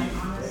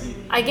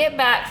I get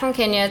back from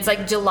Kenya, it's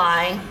like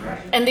July,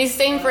 and these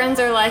same friends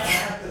are like,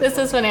 this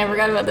is funny, I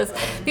forgot about this.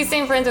 These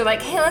same friends are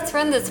like, hey, let's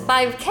run this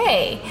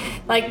 5K,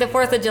 like the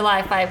 4th of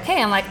July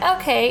 5K. I'm like,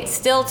 okay,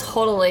 still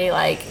totally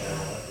like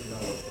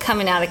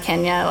coming out of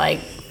Kenya, like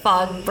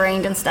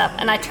fog-brained and stuff.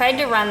 And I tried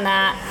to run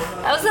that.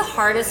 That was the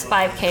hardest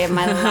 5K of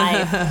my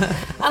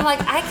life. I'm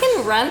like, I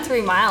can run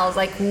 3 miles.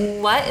 Like,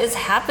 what is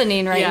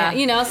happening right now?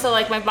 You know, so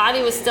like my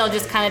body was still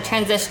just kind of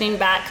transitioning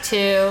back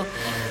to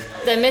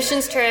the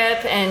missions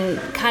trip and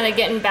kind of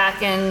getting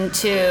back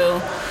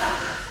into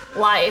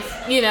life,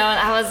 you know. And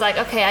I was like,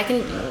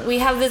 okay, we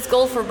have this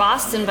goal for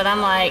Boston, but I'm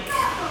like,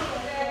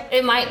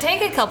 it might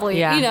take a couple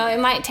years, you know,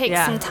 it might take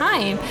some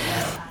time.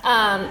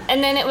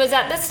 And then it was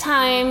at this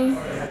time,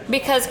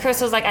 because Chris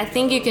was like, I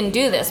think you can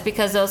do this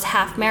because those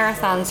half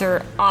marathons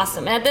are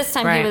awesome. And at this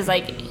time he was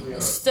like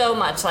so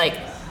much like,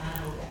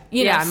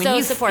 you know,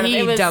 so supportive.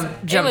 He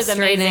jumped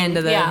straight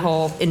into the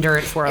whole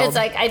endurance world. It's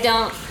like,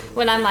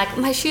 when I'm like,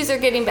 my shoes are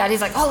getting bad,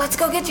 he's like, oh, let's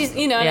go get you,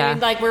 you know what I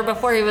mean? Like, where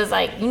before he was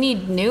like, you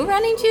need new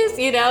running shoes,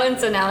 you know? And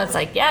so now it's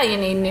like, yeah, you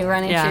need new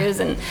running shoes.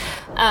 And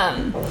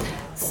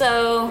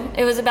so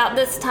it was about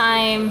this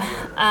time,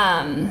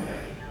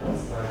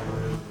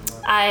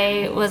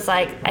 I was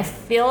like, I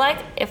feel like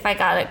if I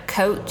got a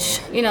coach,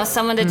 you know,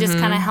 someone to just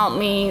kind of help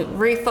me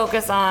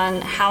refocus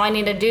on how I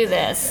need to do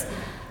this,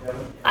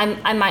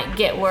 I might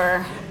get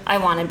where I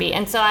want to be.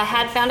 And so I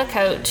had found a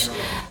coach,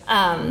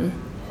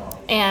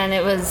 and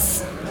it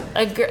was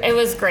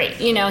great.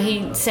 You know,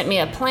 he sent me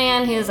a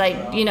plan. He was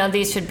like, you know,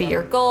 these should be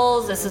your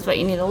goals. This is what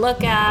you need to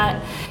look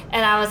at.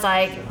 And I was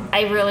like,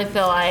 I really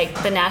feel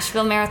like the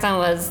Nashville Marathon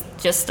was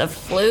just a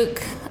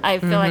fluke. I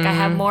feel like I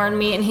have more in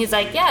me. And he's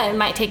like, yeah, it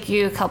might take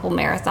you a couple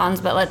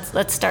marathons, but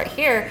let's start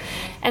here.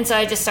 And so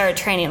I just started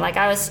training. Like,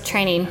 I was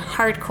training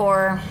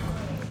hardcore.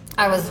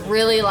 I was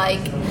really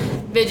like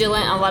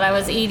vigilant on what I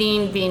was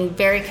eating, being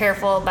very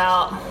careful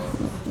about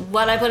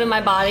what I put in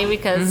my body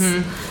because,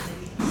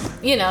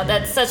 you know,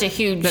 that's such a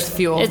huge... That's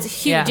fuel. It's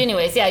huge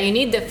anyways. Yeah, you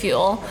need the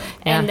fuel.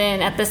 And Yeah.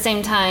 then at the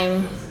same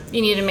time,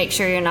 you need to make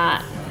sure you're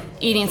not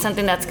eating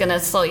something that's going to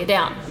slow you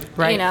down.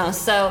 Right. You know,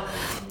 so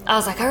I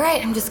was like, all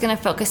right, I'm just going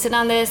to focus in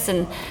on this.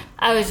 And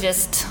I was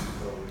just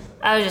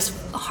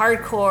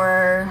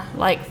hardcore,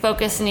 like,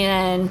 focusing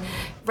in,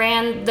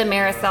 ran the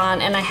marathon,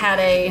 and I had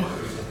a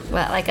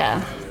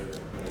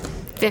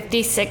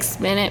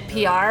 56-minute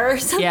PR or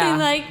something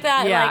like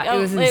that. Yeah, like, it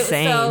was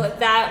insane. So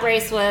that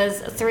race was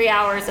 3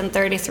 hours and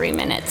 33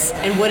 minutes.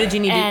 And what did you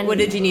need? What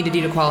did you need to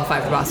do to qualify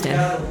for Boston?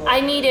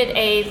 I needed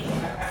a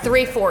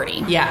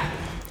 3:40. Yeah.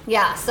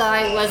 Yeah, so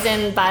I was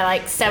in by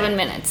like 7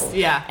 minutes.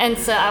 Yeah. And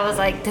so I was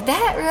like, did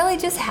that really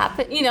just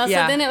happen? You know,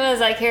 Yeah. so then it was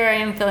like, here I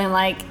am feeling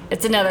like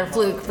it's another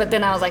fluke. But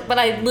then I was like, but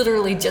I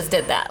literally just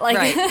did that. Like,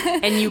 Right.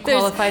 And you there's-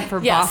 qualified for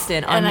yes,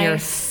 Boston on and your on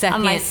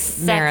second my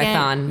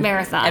second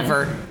marathon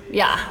ever.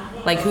 Yeah.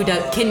 Like, who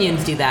does...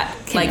 Kenyans do that.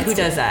 Like, who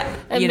does that?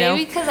 And You know?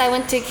 maybe because I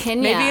went to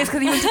Kenya. Maybe it's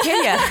because you went to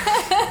Kenya.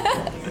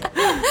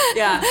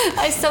 Yeah.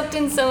 I soaked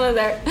in some of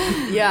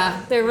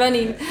Yeah. their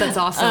running. That's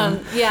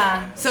awesome.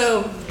 Yeah.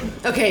 So,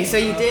 okay, so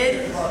you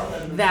did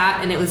that,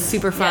 and it was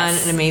super fun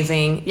Yes. and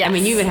amazing. Yes. I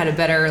mean, you even had a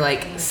better,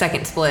 like,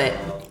 second split.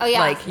 Oh, yeah.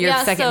 Like, your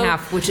Yeah, second so-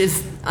 half, which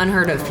is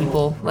unheard of,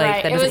 people. Like,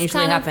 Right. that It doesn't was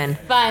usually kind happen. of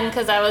fun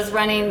because I was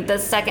running the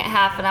second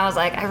half and I was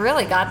like, I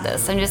really got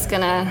this. I'm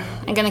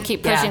gonna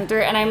keep pushing Yeah.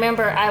 through. And I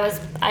remember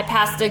I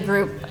passed a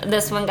group.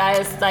 This one guy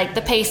is like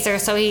the pacer,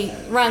 so he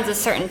runs a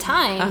certain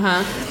time.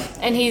 Uh-huh.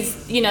 And he's,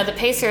 you know, the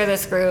pacer of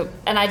this group.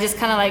 And I just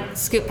kind of like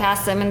scoot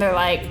past them, and they're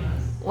like,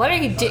 what are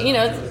you doing? You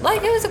know,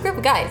 like, it was a group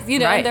of guys, you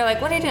know, Right. and they're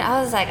like, what are you doing? I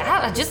was like,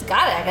 I just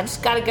got it. I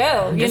just got to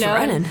go, you Just know,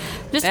 running.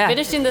 just Yeah.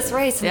 finishing this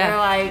race. And Yeah. they're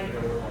like,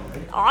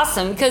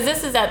 awesome. Because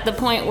this is at the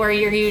point where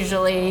you're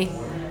usually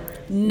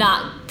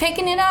not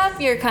picking it up.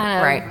 You're kind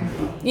of, Right.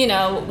 you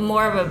know,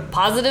 more of a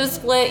positive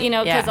split, you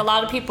know, because Yeah. a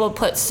lot of people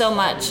put so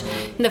much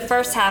in the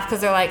first half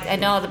because they're like, I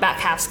know the back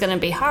half's going to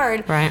be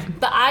hard. Right.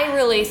 But I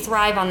really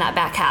thrive on that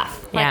back half.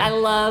 Like, Yeah. I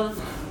love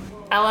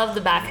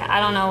the back half. I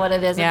don't know what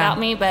it is Yeah. about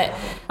me, but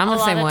I'm a the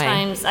lot same of way.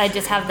 times I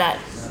just have that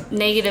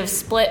negative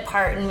split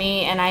part in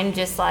me, and I'm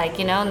just like,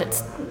 you know, and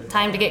it's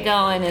time to get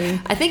going. And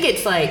I think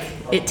it's like,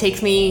 it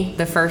takes me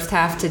the first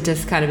half to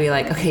just kind of be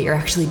like, okay, you're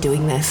actually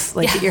doing this.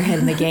 Like, get your head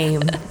in the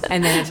game.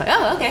 And then it's like,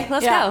 oh, okay,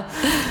 let's Yeah.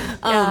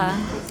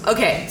 go.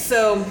 Okay,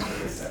 so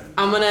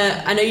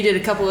I know you did a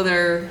couple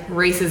other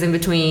races in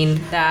between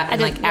that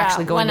and did, like yeah,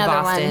 actually going to one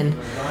other Boston.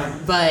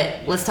 But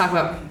let's talk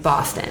about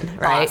Boston,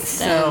 right?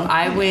 Boston. So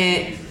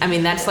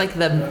that's like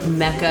the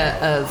mecca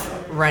of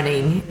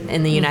running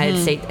in the United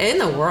States, in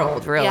the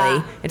world, really.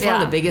 Yeah, It's one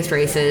of yeah. the biggest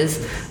races.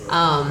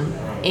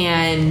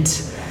 And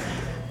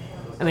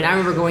I mean, I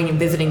remember going and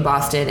visiting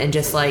Boston and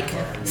just like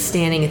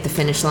standing at the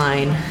finish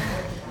line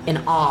in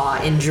awe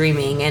and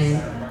dreaming.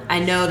 And I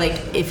know,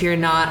 like, if you're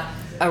not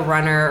a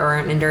runner or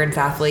an endurance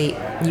athlete,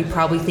 you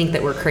probably think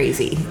that we're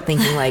crazy,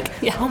 thinking like,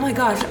 Yeah. oh my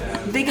gosh,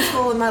 biggest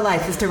goal in my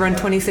life is to run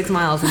 26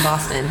 miles in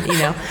Boston, you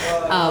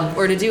know,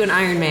 or to do an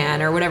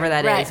Ironman or whatever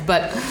that Right. is.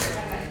 But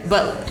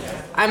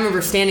I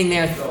remember standing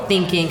there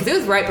thinking, because it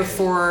was right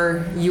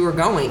before you were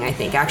going, I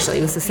think, actually.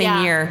 It was the same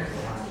Yeah. year.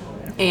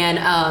 And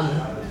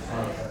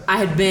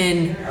I'd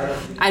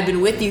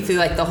been with you through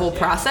like the whole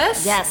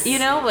process. Yes. You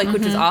know, like,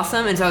 which was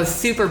awesome. And so I was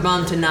super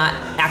bummed to not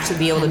actually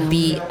be able to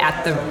be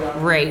at the I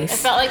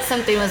race. felt like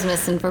something was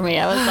missing for me.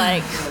 I was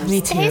like, Me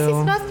too. Stacey's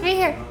supposed to be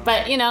here.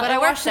 But, you know, But I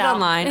worked watched it out.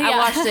 online. I Yeah.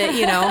 watched it,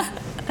 you know,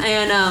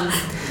 and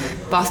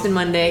Boston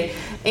Monday.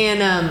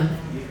 And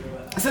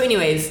so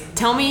anyways,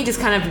 tell me just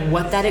kind of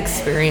what that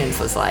experience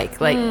was like.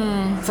 Like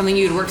something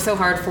you'd worked so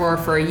hard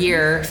for a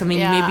year, something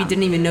Yeah. you maybe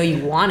didn't even know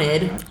you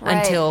wanted Right.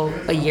 until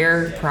a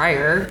year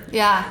prior.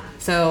 Yeah.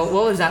 So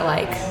what was that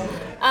like?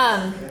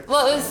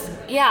 Well, it was,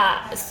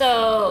 yeah.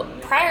 So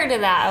prior to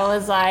that, I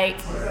was like,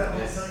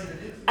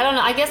 I don't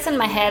know. I guess in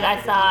my head, I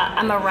thought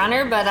I'm a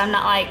runner, but I'm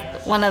not like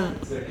one of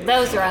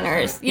those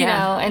runners, you Yeah.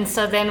 know? And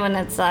so then when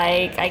it's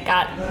like I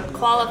got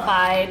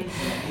qualified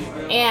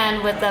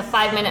and with a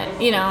 5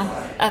 minute, you know,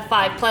 a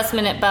 5+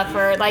 minute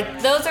buffer,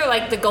 like those are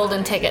like the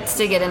golden tickets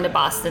to get into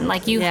Boston.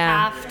 Like you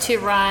Yeah. have to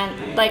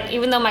run, like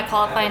even though my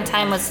qualifying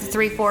time was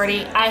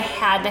 3:40, I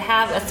had to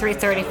have a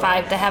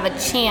 3:35 to have a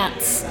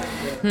chance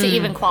to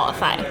even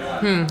qualify.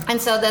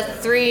 And so the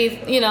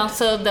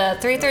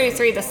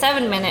 3:33, the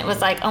 7 minute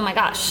was like, oh my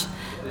gosh,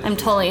 I'm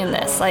totally in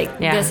this. Like,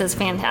 Yeah. this is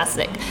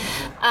fantastic.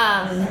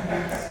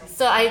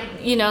 So I,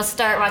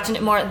 start watching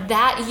it more.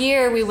 That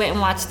year, we went and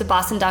watched the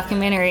Boston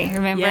documentary,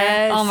 remember?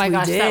 Yes, oh my we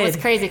gosh, that was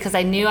did. crazy because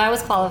I knew I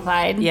was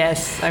qualified.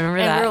 Yes, I remember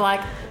And that. we were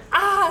like,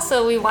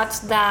 so we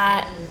watched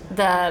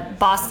the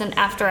Boston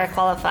after I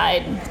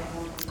qualified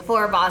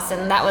for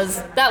Boston. That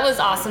was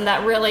awesome.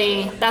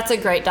 That's a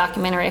great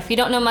documentary. If you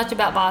don't know much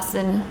about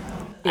Boston,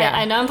 Yeah.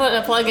 I know I'm putting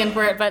a plug in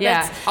for it, but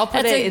Yeah, I'll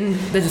put it in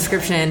the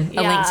description,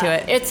 a link to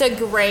it. It's a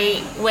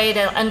great way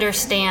to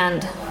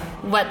understand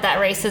what that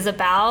race is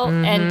about,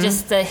 and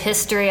just the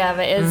history of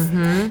it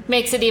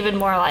makes it even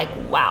more like,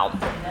 wow.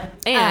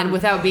 And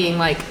without being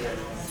like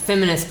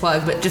feminist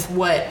plug, but just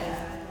what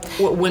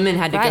what women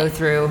had to go Right.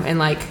 through and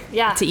like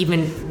Yeah. to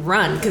even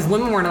run, because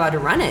women weren't allowed to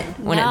run it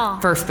when No.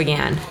 it first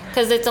began.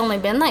 Because it's only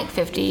been like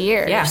 50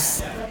 years Yeah.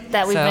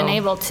 that we've So- been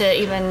able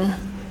to even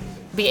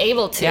be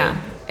able to. Yeah,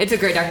 it's a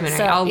great documentary.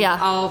 So,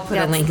 I'll put a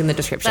that's- link in the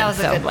description. That was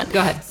a So, good one. Go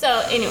ahead.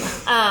 So anyway,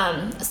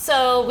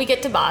 so we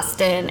get to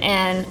Boston,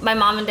 and my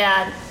mom and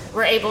dad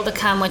were able to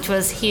come, which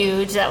was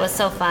huge. That was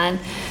so fun.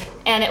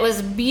 And it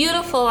was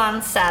beautiful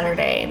on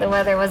Saturday. The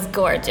weather was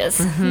gorgeous.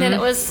 Mm-hmm. And then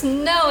it was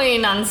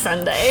snowing on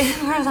Sunday.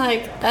 We're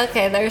like,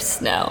 okay, there's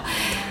snow.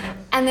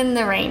 And then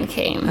the rain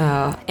came.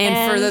 Oh, and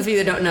for And- those of you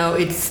that don't know,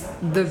 it's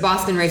the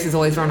Boston race is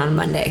always run on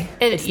Monday.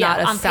 It's yeah, not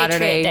a on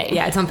Saturday. Patriot Day.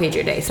 Yeah, it's on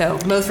Patriot Day. So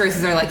most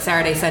races are like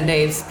Saturday,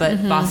 Sundays,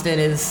 but Boston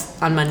is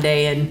on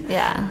Monday, and Mm-hmm.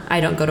 Yeah. I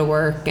don't go to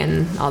work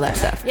and all that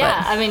stuff.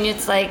 Yeah, But I mean,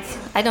 it's like,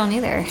 I don't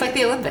either. it's like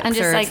the Olympics. I'm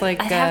just or like, it's like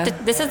I have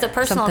to, this is a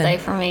personal something.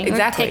 day for me.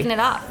 Exactly. We're taking it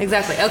off.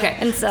 Exactly. Okay.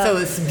 And so-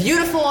 it's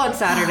beautiful on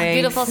Saturday,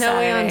 Beautiful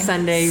snowy Saturday. on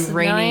Sunday,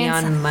 rainy Snowy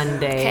on on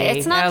Monday. Okay,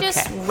 it's not Okay.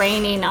 just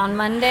raining on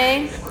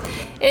Monday.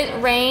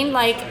 It rained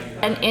like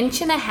an inch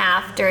and a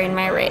half during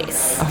my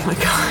race. Oh my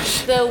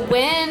gosh. The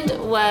wind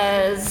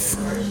was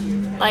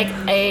like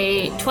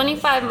a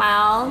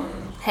 25-mile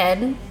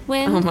head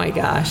wind Oh my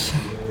gosh.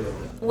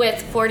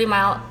 with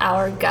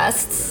 40-mile-hour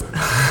gusts.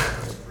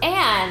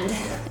 And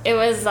it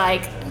was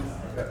like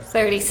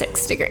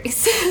 36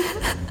 degrees.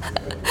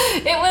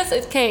 It was,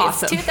 okay,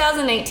 Awesome. It's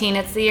 2018.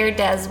 It's the year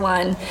Des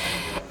won.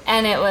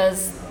 And it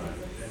was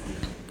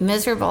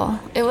miserable.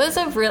 It was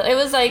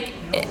like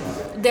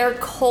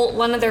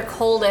one of their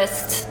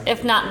coldest,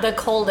 if not the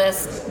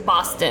coldest,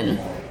 Boston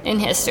in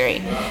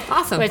history.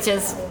 Awesome. Which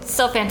is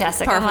so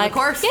fantastic. Par I'm for the like,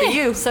 course for "Yay,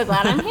 you." so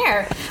glad I'm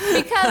here."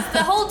 Because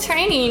the whole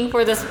training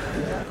for this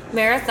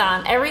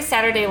marathon, every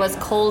Saturday was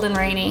cold and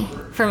rainy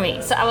for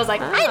me. So I was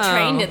like, I Oh.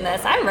 trained in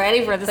this. I'm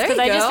ready for this. There Because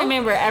you I just go.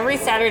 remember every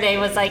Saturday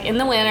was like in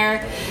the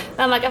winter. And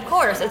I'm like, of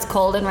course, it's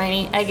cold and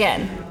rainy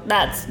again.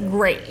 That's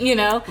great, you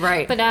know?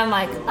 Right. But now I'm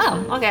like,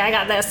 oh, okay, I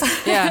got this.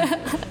 Yeah.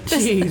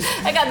 Jeez.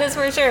 I got this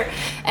for sure.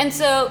 And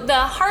so the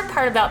hard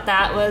part about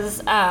that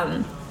was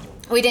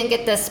we didn't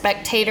get the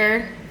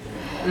spectator.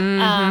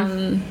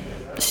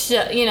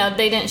 Mm-hmm.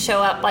 They didn't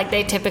show up like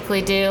they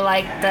typically do,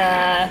 like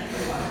the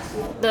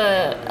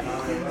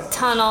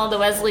tunnel, the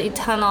Wesley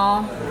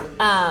Tunnel,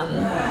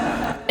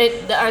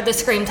 or the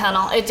Scream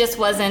Tunnel. It just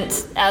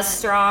wasn't as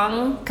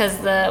strong because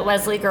the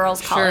Wesley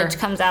Girls College Sure.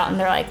 comes out and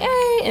they're like,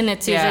 hey, and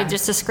it's usually Yeah.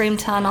 just a Scream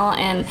Tunnel,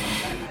 and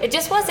it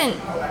just wasn't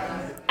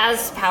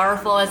as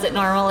powerful as it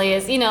normally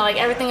is. Like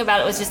everything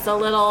about it was just a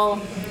little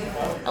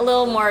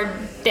more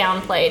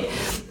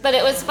downplayed. But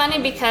it was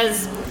funny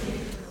because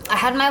I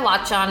had my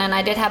watch on and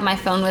I did have my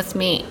phone with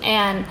me,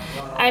 and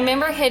I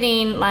remember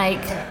hitting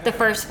like the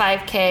first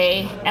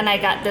 5K and I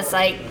got this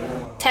like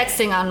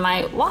texting on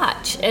my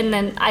watch, and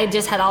then I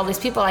just had all these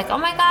people like, oh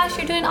my gosh,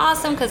 you're doing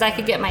awesome, because I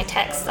could get my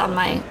text on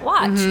my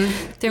watch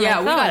through Yeah,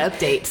 my we phone. got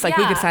updates. Like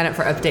we Yeah. could sign up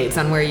for updates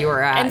on where you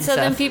were at. And so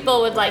then stuff.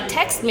 people would like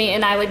text me,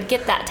 and I would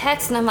get that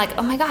text, and I'm like,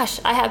 oh my gosh,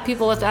 I have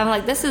people with me. I'm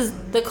like, this is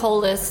the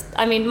coldest.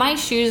 I mean, my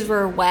shoes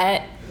were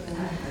wet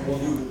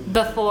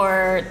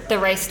before the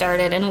race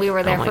started, and we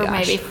were there my for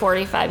gosh. maybe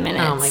 45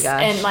 minutes. Oh my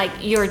gosh. And like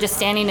you were just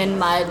standing in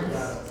mud.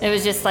 It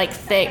was just like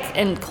thick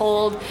and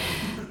cold.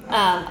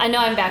 I know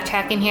I'm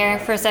backtracking here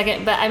for a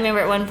second, but I remember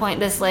at one point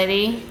this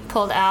lady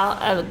pulled out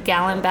a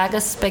gallon bag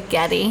of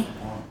spaghetti,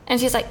 and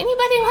she's like,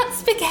 anybody want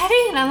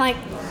spaghetti? And I'm like,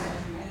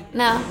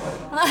 no.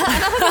 I'm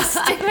not going to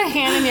stick my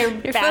hand in your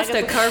You're bag.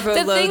 supposed to carbo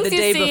The load things the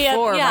you day see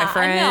before, my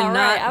friend, I know,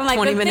 right? not I'm like,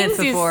 20 the minutes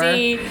things before.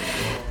 You see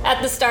at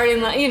the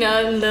starting line,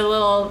 in the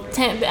little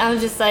tent. I'm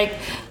just like,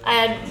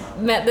 I had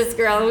met this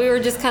girl, and we were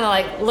just kind of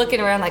like looking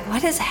around like,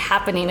 what is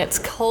happening? It's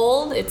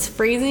cold. It's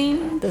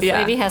freezing. This Yeah.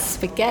 lady has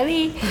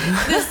spaghetti.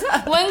 This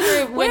one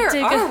group Where went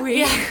to are we?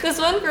 Yeah, this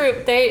one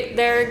group,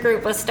 their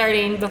group was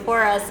starting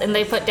before us, and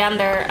they put down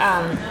their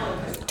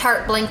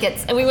tarp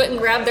blankets, and we went and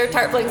grabbed their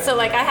tarp blankets. So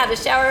like I had a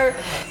shower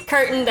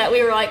curtain that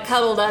we were like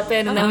cuddled up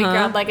in, and then we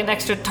grabbed like an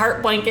extra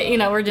tarp blanket.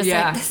 We're just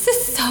Yeah. like, this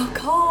is so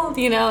cold,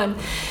 and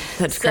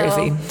That's so,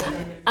 crazy.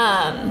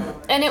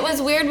 and it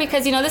was weird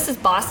because this is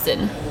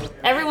Boston.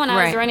 Everyone I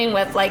was Right. running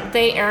with, like,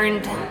 they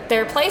earned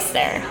their place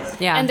there.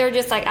 Yeah. And they're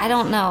just like, I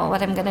don't know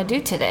what I'm gonna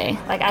do today.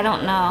 Like, I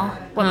don't know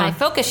what my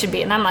focus should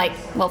be. And I'm like,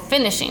 well,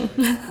 finishing.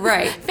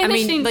 Right.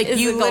 Finishing like is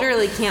you the goal.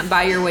 literally can't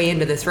buy your way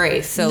into this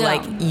race. So No.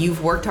 like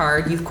you've worked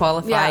hard, you've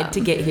qualified Yeah. to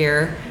get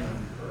here.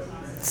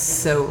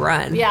 So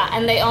run. Yeah,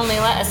 and they only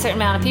let a certain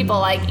amount of people.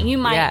 Like, you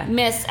might Yeah.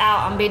 miss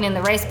out on being in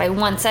the race by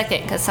 1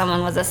 second because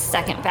someone was a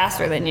second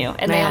faster than you,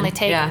 and they Man, only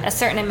take yeah. a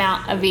certain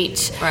amount of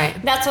each. Right.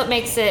 That's what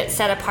makes it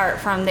set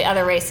apart from the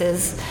other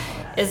races,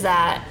 is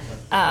that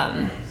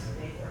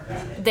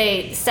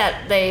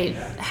they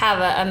have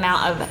an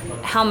amount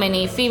of how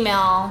many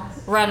female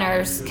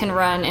runners can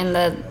run in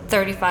the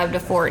 35 to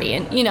 40,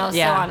 and Yeah.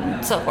 so on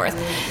and so forth.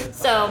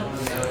 So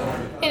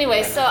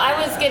anyway, so I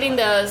was getting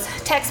those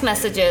text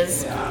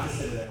messages.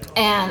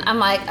 And I'm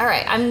like, all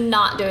right, I'm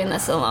not doing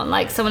this alone.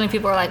 Like, so many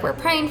people are like, we're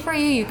praying for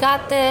you. You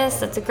got this.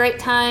 That's a great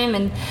time.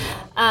 And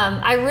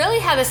I really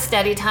had a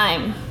steady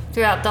time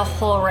throughout the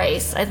whole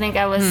race. I think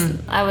I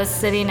was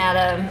sitting at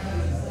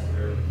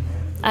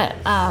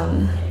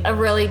a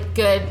really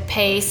good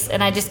pace,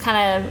 and I just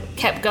kind of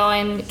kept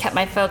going, kept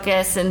my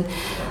focus. And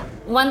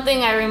one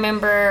thing I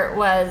remember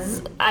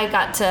was I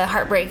got to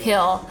Heartbreak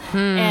Hill,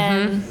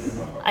 and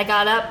I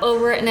got up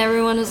over it, and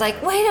everyone was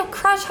like, way to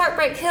crush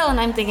Heartbreak Hill. And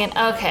I'm thinking,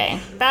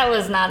 okay, that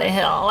was not a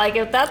hill. Like,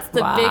 if that's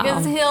the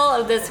biggest hill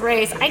of this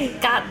race, I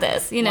got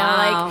this, you know.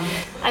 Like,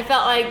 I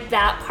felt like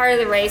that part of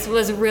the race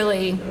was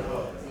really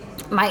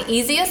my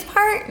easiest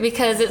part,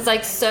 because it's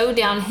like so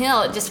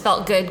downhill. It just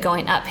felt good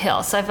going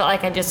uphill. So I felt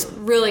like I just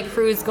really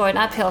cruised going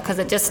uphill, because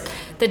it just,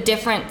 the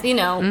different, you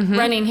know,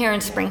 running here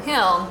in Spring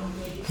Hill,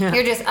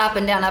 you're just up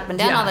and down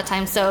all the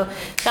time. So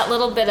that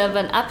little bit of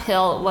an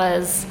uphill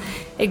was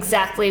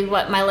exactly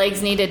what my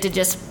legs needed to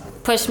just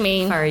push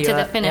me to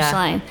the finish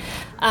line.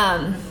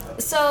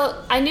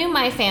 So I knew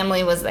my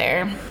family was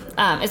there.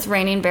 It's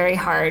raining very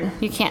hard.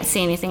 You can't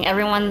see anything.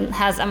 Everyone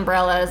has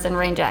umbrellas and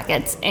rain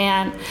jackets.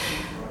 And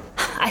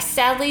I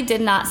sadly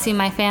did not see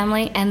my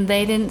family, and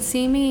they didn't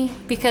see me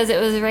because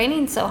it was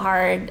raining so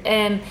hard.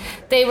 And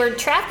they were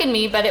tracking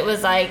me, but it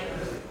was like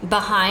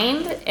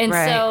behind. And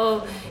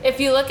so if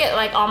you look at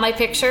like all my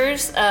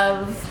pictures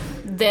of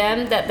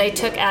them that they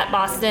took at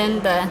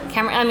Boston, the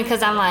camera, I mean,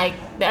 because I'm like,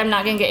 I'm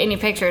not going to get any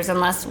pictures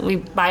unless we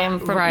buy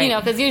them from, you know,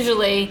 because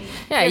usually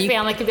your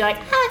family could be like,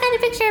 oh, I got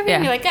a picture of you.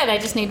 And you're like, good, I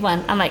just need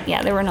one. I'm like,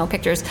 yeah, there were no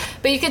pictures.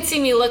 But you could see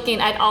me looking.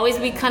 I'd always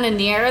be kind of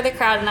near the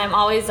crowd, and I'm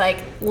always like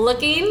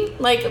looking,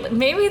 like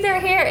maybe they're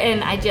here.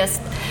 And I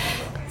just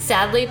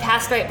sadly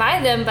passed right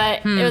by them.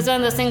 But it was one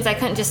of those things I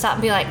couldn't just stop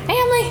and be like,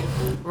 family.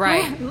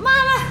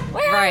 Mama,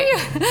 where are you?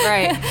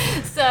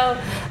 So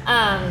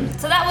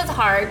that was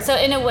hard. So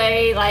in a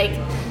way, like,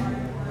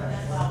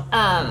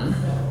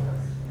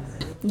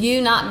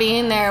 you not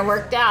being there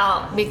worked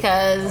out,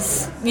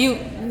 because you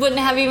wouldn't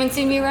have even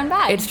seen me run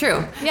by. It's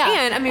true. Yeah.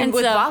 And I mean,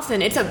 with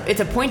Boston, it's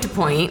a point to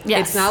point.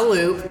 Yes. It's not a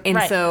loop.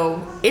 And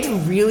so it's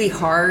really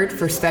hard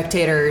for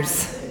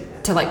spectators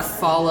to like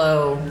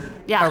follow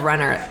a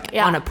runner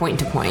on a point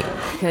to point.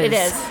 It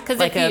is, because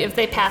like if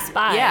they pass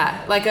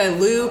by, like a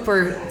loop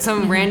or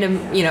some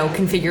random, you know,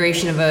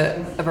 configuration of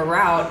a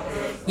route,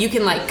 you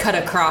can like cut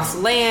across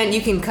land, you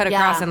can cut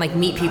across and like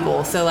meet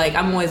people. So like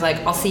I'm always like,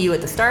 I'll see you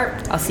at the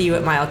start, I'll see you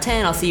at mile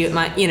 10, I'll see you at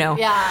my, you know,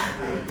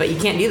 but you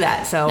can't do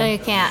that. So no, you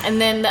can't. And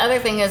then the other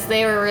thing is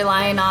they were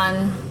relying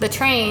on the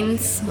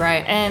trains,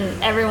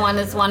 and everyone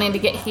is wanting to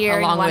get here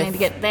and wanting to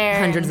get there,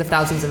 hundreds of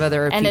thousands of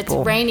other and people.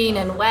 It's raining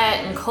and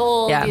wet and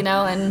cold, you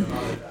know. And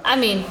I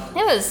mean,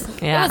 it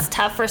was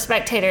tough for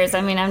spectators.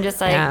 I mean, I'm just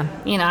like,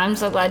 you know, I'm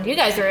so glad you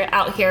guys are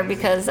out here,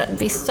 because it'd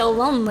be so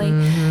lonely.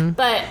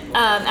 But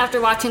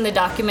after watching the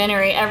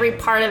documentary, every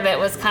part of it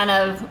was kind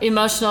of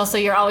emotional. So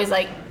you're always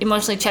like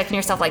emotionally checking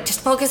yourself, like,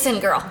 just focus in,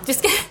 girl.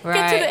 Just get to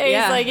the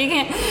ace. Like, you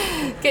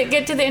can't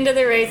get to the end of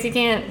the race. You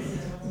can't,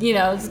 you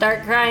know,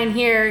 start crying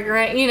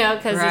here, you know,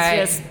 because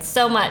it's just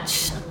so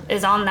much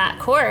is on that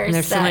course. And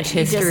there's so much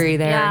history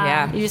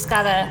there. You just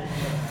gotta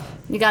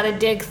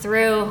dig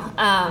through.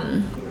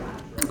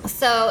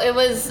 So it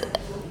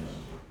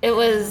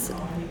was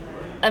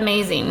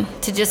amazing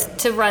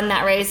to run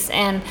that race.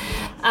 And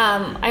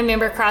I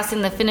remember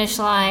crossing the finish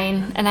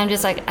line, and I'm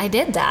just like, I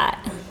did that.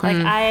 Like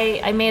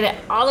I made it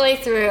all the way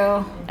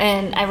through,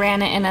 and I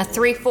ran it in a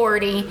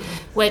 3:40,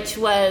 which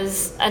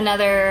was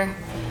another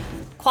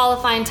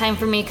qualifying time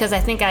for me, because I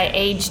think I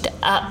aged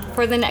up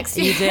for the next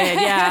year. You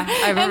did, yeah.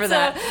 I remember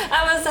that.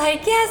 I was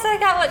like, yes, I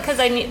got one, because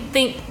I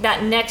think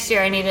that next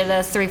year I needed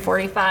a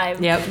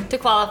 3:45 to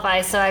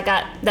qualify. So I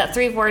got that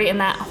 3:40 in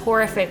that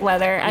horrific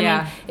weather. I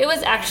mean, it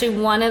was actually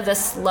one of the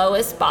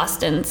slowest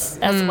Bostons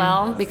as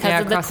well,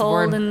 because of the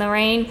cold and the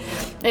rain.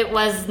 It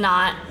was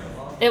not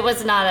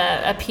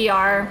a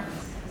PR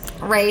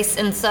race.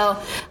 And so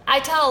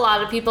I tell a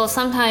lot of people,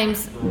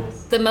 sometimes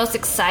the most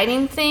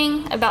exciting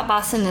thing about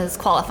Boston is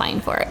qualifying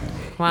for it.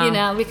 You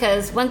know,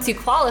 because once you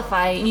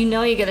qualify, you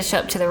know you get to show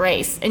up to the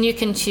race, and you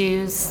can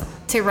choose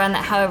to run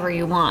that however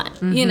you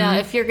want. You know,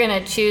 if you're going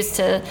to choose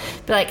to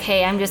be like,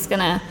 hey, I'm just going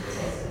to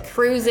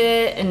cruise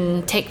it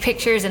and take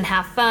pictures and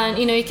have fun,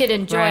 you know, you could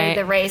enjoy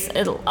the race.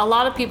 A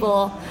lot of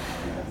people,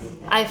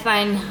 I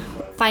find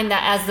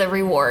that as the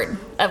reward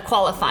of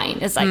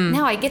qualifying. It's like,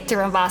 now I get to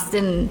run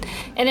Boston.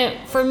 And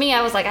for me,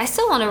 I was like, I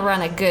still want to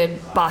run a good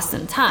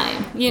Boston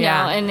time, you know,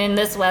 and in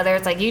this weather,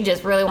 it's like, you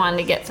just really wanted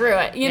to get through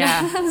it, you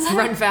know? So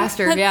run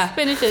faster,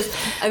 finishes.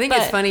 I think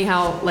it's funny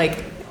how,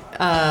 like,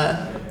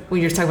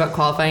 when you're talking about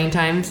qualifying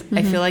times,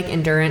 I feel like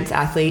endurance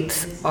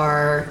athletes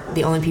are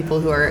the only people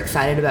who are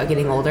excited about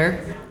getting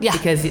older.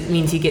 Because it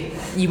means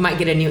you might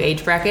get a new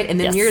age bracket, and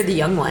then you're the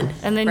young one.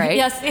 And then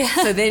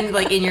so then,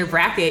 like, in your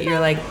bracket, you're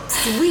like,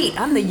 sweet,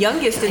 I'm the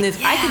youngest in this.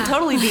 I can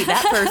totally beat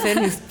that person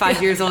who's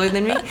 5 years older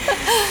than me.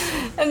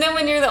 And then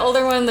when you're the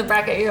older one in the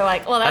bracket, you're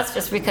like, well, that's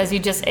just because you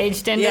just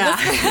aged into this.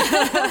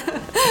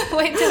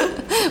 wait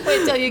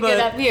till you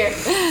get up here.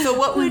 So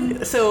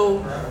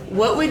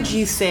what would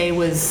you say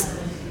was,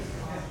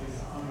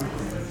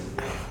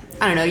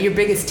 I don't know, your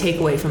biggest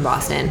takeaway from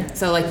Boston?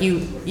 So like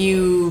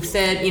you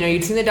said, you know,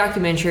 you'd seen the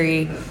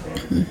documentary,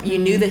 you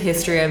knew the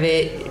history of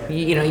it.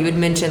 You know, you would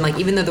mention, like,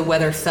 even though the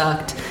weather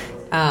sucked,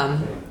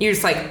 you're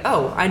just like,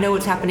 oh, I know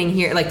what's happening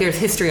here. Like, there's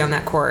history on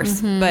that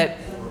course. But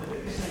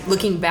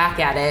looking back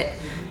at it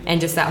and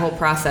just that whole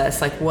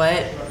process, like,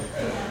 what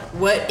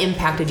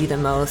impacted you the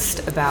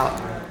most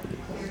about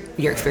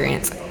your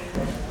experience?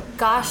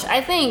 Gosh,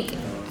 I think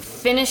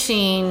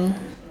finishing,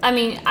 I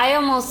mean, I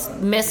almost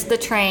missed the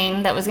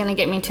train that was going to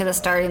get me to the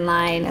starting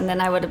line, and then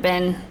I would have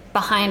been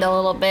behind a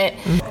little bit.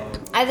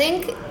 I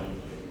think,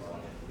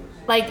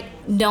 like,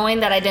 knowing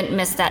that I didn't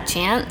miss that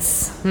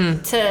chance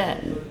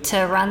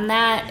to run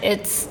that,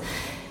 it's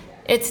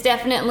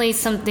definitely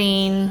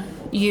something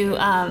you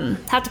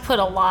have to put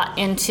a lot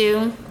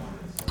into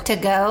to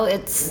go.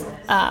 It's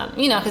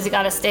you know, because you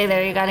got to stay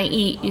there, you got to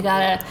eat, you got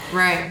to,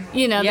 right,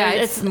 you know, yeah,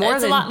 it's a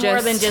lot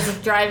more than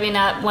just driving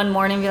up one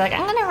morning and be like,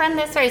 I'm gonna run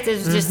this race.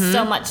 There's just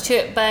so much to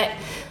it. But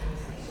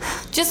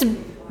just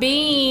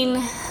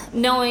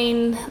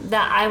knowing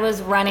that I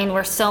was running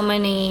where so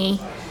many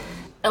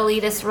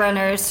elitist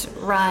runners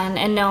run,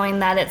 and knowing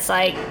that it's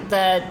like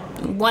the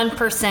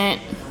 1%,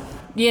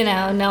 you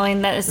know,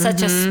 knowing that it's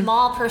such a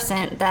small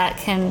percent that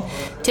can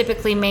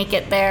typically make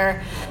it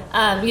there.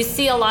 You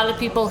see a lot of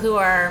people who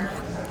are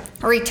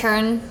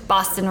return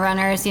Boston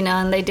runners, you know,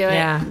 and they do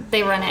it,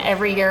 they run it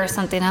every year or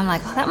something. I'm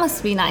like, oh, that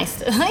must be nice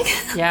to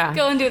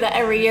go and do that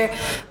every year.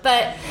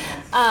 But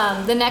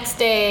the next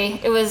day,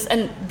 it was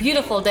a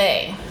beautiful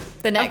day.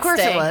 The next of course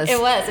day, it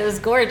was. It was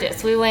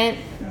gorgeous. We went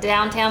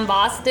downtown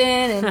Boston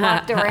and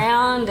walked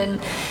around,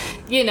 and,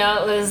 you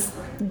know, it was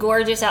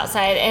gorgeous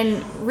outside.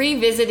 And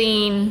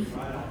revisiting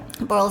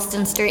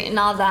Boylston Street and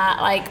all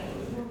that, like,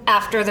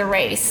 after the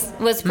race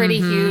was pretty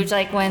huge.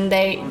 Like, when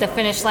the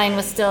finish line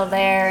was still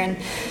there, and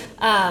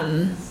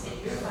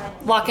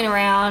walking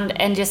around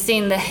and just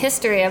seeing the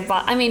history of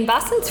I mean,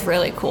 Boston's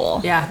really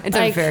cool. Yeah, it's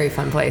like, a very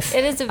fun place.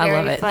 It is a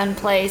very fun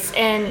place.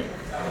 And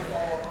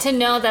to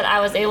know that I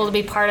was able to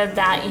be part of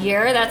that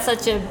year, that's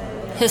such a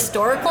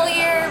historical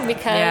year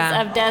because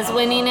of Des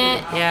winning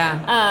it.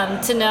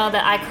 To know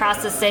that I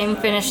crossed the same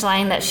finish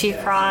line that she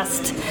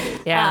crossed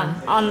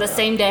on the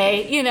same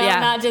day, you know,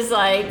 not just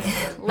like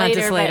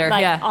later, but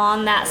like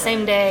on that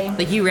same day.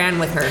 Like, you ran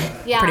with her,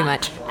 pretty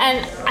much.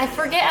 And I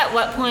forget at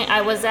what point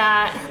I was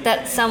at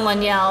that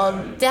someone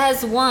yelled,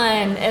 Des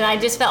won, and I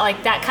just felt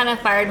like that kind of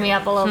fired me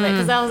up a little bit,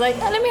 because I was like,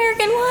 an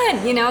American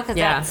won, you know, because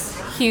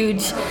that's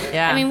huge.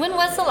 I mean, when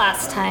was the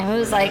last time? It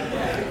was like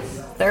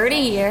 30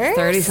 years?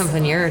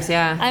 30-something years,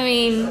 I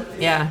mean,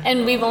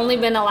 and we've only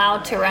been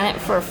allowed to run it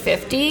for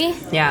 50.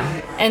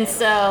 And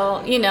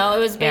so, you know, it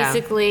was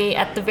basically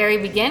at the very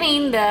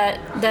beginning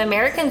that the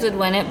Americans would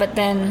win it, but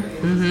then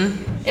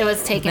it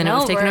was taken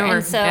over.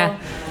 And so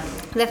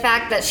the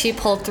fact that she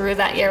pulled through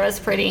that year was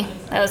pretty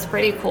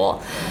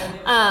cool.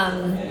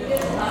 And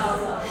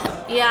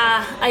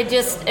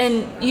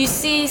you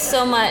see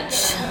so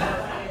much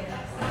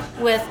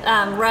with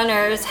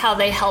runners, how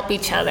they help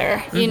each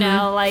other, you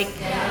know, like,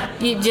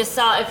 you just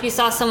saw, if you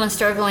saw someone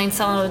struggling,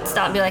 someone would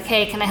stop and be like,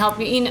 hey, can I help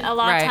you? You know, a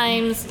lot of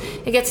times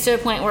it gets to a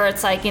point where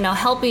it's like, you know,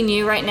 helping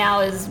you right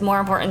now is more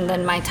important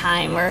than my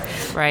time, or,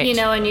 you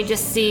know, and you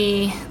just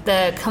see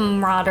the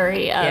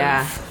camaraderie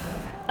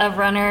of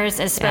runners,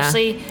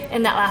 especially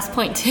in that last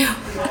point too.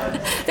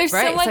 There's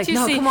so much you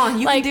see. Come on,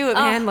 you can do it,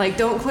 man. Like,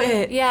 don't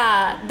quit.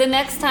 The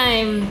next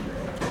time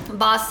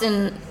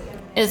Boston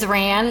is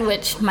ran,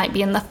 which might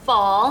be in the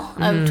fall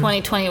of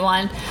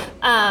 2021,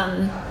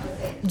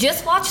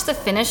 just watch the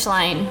finish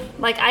line.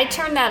 Like, I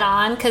turned that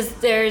on because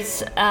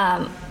there's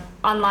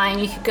online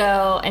you could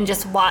go and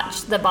just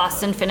watch the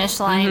Boston finish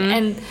line,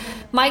 and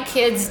my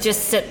kids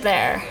just sit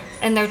there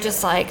and they're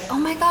just like, oh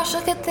my gosh,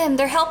 look at them,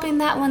 they're helping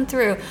that one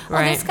through.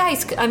 Oh, this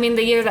guy's, I mean,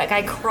 the year that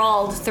guy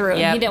crawled through,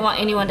 and he didn't want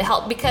anyone to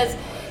help, because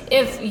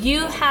if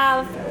you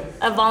have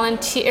a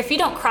volunteer, if you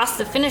don't cross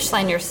the finish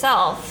line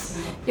yourself,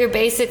 you're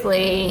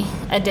basically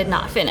a did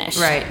not finish.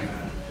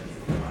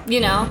 You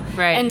know?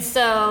 And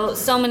so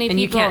many people... And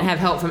you can't have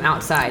help from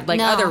outside. Like,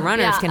 other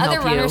runners can help you.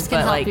 Other runners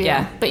can help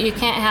you. But you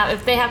can't have...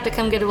 If they have to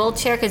come get a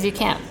wheelchair because you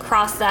can't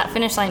cross that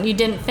finish line, you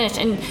didn't finish.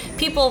 And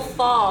people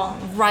fall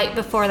right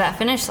before that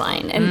finish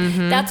line.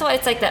 And that's why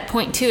it's like that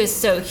point 2 is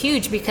so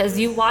huge, because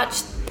you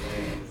watch,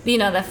 you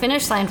know, the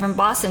finish line from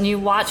Boston, you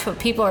watch what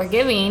people are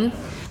giving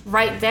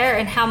right there,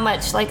 and how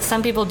much, like,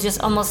 some people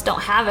just almost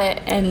don't have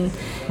it. And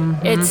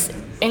it's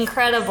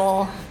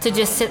incredible to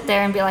just sit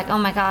there and be like, oh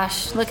my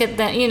gosh, look at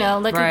them, you know,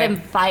 look at them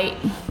fight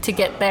to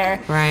get there.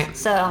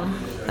 So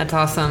that's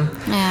awesome.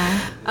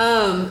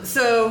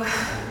 So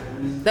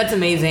that's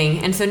amazing.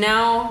 And so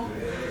now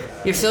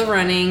you're still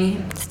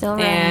running,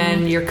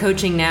 and you're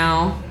coaching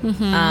now.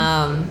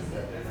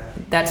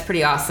 That's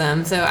pretty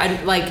awesome. So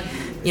I, like,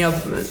 you know,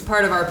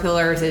 part of our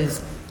pillars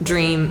is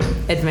dream,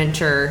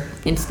 adventure,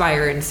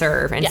 inspire, and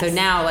serve. And so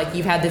now, like,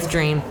 you've had this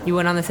dream, you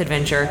went on this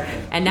adventure,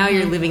 and now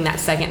you're living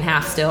that second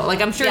half still. Like,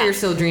 I'm sure you're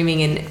still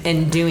dreaming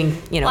and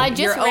doing, you know, I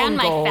just your ran own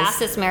my goals.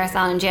 fastest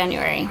marathon in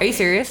January. Are you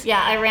serious?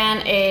 Yeah, I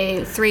ran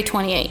a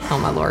 3:28. Oh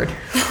my Lord.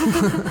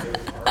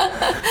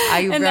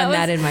 I run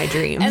that in my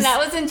dreams. And that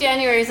was in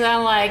January, so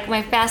I'm like,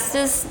 my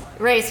fastest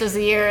race was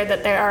the year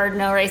that there are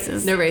no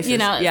races. No races, You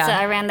know, yeah. so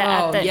I ran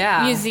that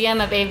at the Museum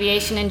of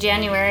Aviation in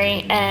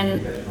January,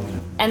 and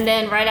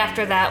then right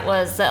after that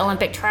was the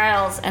Olympic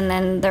trials, and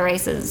then the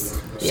races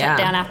shut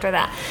down after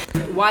that.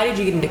 Why did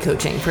you get into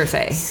coaching, per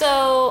se?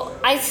 So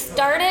I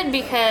started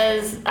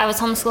because I was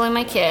homeschooling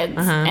my kids,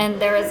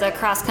 and there was a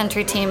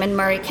cross-country team in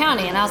Murray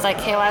County, and I was like,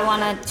 hey, well, I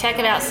want to check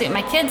it out, see what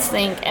my kids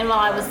think. And while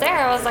I was there,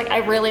 I was like, I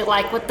really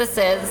like what this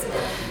is,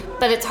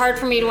 but it's hard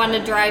for me to want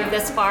to drive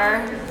this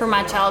far for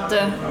my child to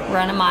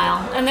run a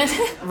mile and then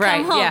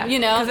come home, you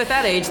know? Because at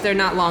that age, they're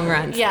not long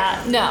runs.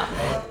 Yeah, no.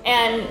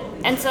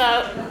 And so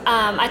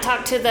I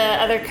talked to the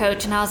other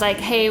coach, and I was like,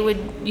 hey, would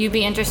you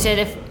be interested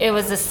if it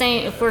was the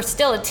same, if we're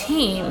still a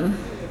team,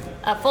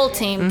 a full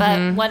team,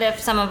 but what if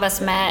some of us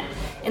met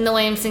in the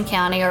Williamson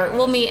County, or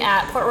we'll meet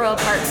at Port Royal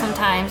Park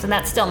sometimes, and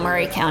that's still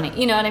Murray County,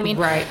 you know what I mean?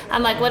 Right.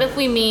 I'm like, what if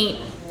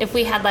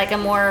we had like a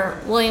more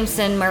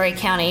Williamson, Murray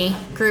County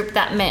group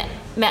that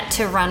met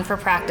to run for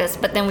practice,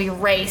 but then we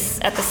race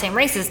at the same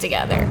races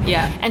together.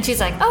 Yeah. And she's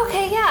like,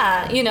 okay,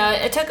 yeah. You know,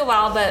 it took a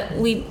while, but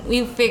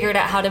we figured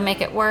out how to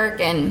make it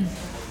work, and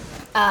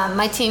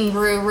my team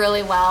grew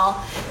really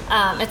well.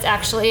 It's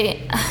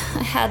actually, I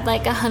had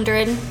like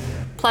 100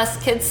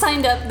 plus kids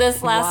signed up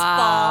this last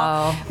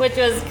fall, which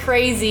was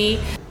crazy.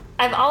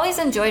 I've always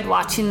enjoyed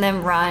watching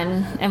them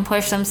run and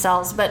push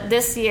themselves, but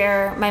this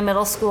year my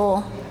middle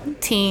school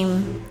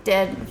team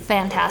did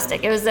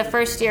fantastic. It was the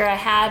first year I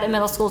had a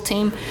middle school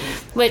team,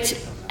 which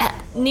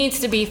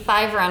needs to be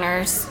 5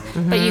 runners,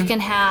 but you can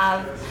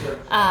have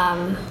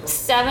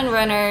 7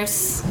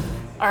 runners,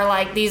 are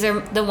like, these are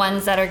the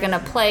ones that are going to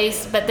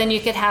place, but then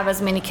you could have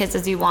as many kids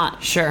as you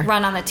want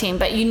run on the team,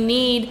 but you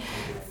need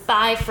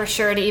 5 for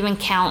sure to even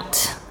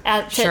count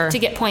to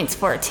get points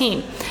for a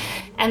team.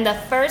 And the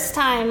first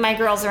time my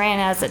girls ran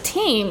as a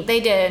team, they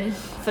did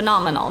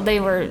phenomenal. They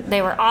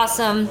were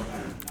awesome.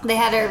 They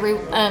had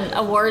an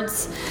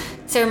awards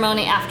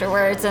ceremony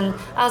afterwards, and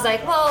I was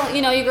like, well,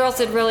 you know, you girls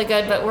did really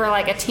good, but we're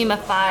like a team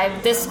of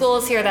 5. This school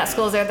is here, that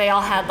school is there. They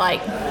all had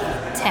like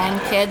 10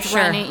 kids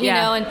running, you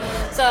know, and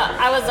so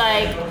I was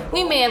like,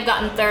 we may have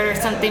gotten 3rd or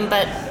something,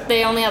 but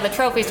they only have the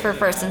trophies for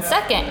 1st and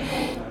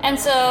 2nd. And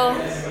so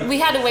we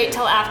had to wait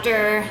till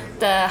after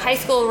the high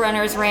school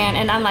runners ran,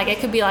 and I'm like, it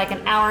could be like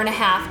an hour and a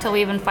half till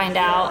we even find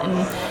out.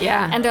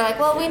 And they're like,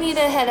 well, we need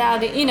to head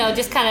out. You know,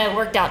 just kind of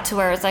worked out to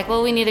where it's like,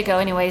 well, we need to go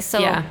anyway.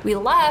 So we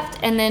left,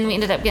 and then we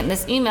ended up getting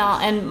this email,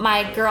 and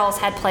my girls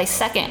had placed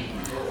 2nd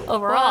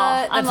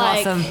overall.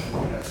 That's awesome.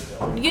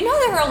 You know,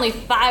 there were only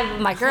 5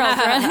 of my girls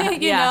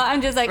running. You know,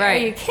 I'm just like, are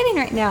you kidding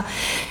right now?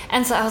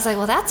 And so I was like,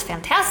 well, that's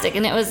fantastic.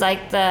 And it was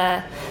like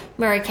the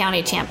Murray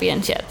County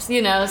Championships,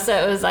 you know, so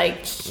it was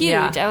like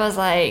huge. I was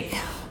like,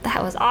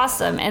 that was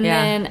awesome. And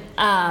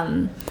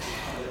then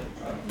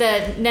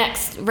the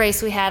next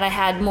race we had, I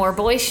had more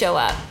boys show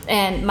up,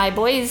 and my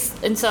boys,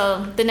 and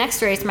so the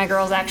next race my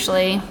girls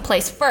actually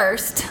placed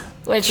 1st,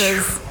 which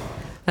was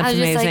That's I was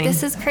amazing. just like,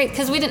 this is great,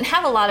 because we didn't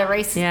have a lot of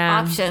race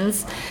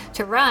options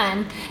to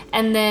run.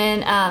 And then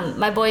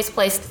my boys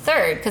placed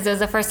 3rd, because it was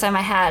the first time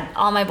I had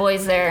all my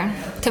boys there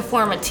to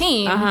form a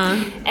team.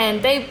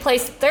 And they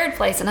placed 3rd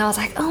place, and I was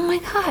like, oh my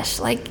gosh,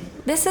 like,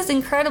 this is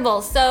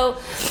incredible. So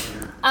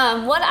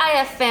what I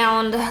have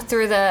found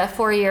through the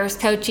 4 years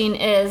coaching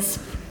is,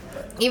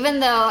 even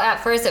though at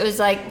first it was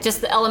like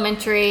just the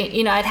elementary,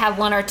 you know, I'd have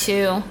 1 or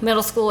 2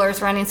 middle schoolers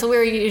running, so we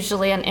were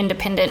usually an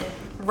independent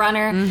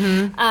runner.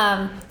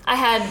 I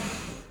had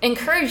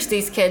encouraged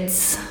these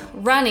kids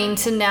running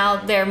to now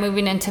they're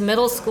moving into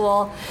middle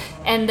school,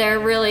 and they're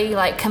really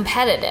like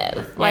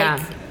competitive.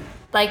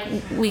 Like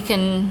we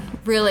can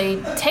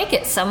really take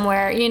it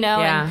somewhere, you know.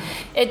 And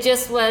it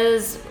just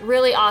was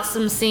really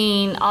awesome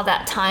seeing all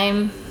that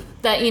time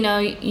that, you know,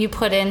 you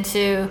put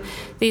into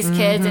these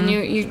kids, and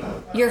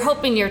you're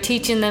hoping you're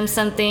teaching them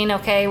something.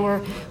 Okay,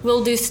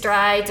 we'll do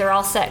strides, or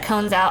I'll set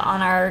cones out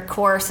on our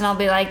course, and I'll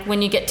be like,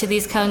 when you get to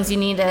these cones, you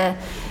need to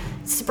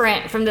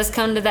sprint from this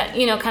cone to that,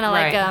 you know, kind of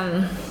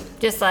like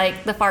just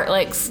like the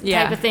fartleks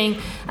type of thing.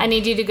 I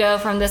need you to go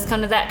from this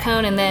cone to that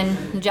cone, and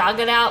then jog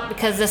it out,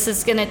 because this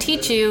is going to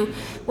teach you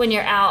when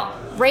you're out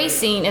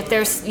racing, if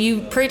there's,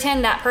 you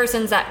pretend that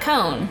person's that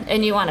cone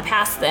and you want to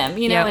pass them,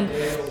 you know, and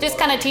just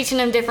kind of teaching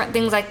them different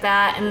things like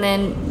that. And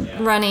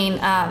then running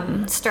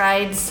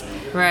strides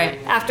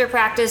after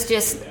practice,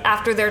 just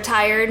after they're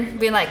tired,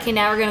 being like, okay,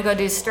 now we're going to go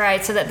do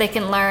strides, so that they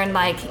can learn,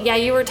 like, yeah,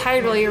 you were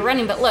tired while you were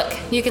running, but look,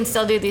 you can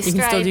still do these strides.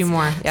 You can still do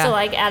more. So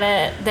like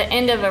at the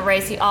end of a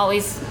race, you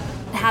always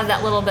have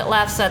that little bit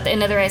left, so at the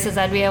end of the races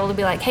I'd be able to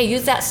be like, hey,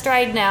 use that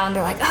stride now, and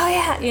they're like, oh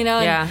yeah, you know,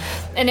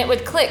 and it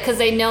would click, because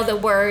they know the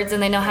words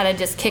and they know how to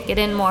just kick it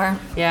in more.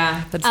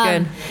 That's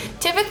good.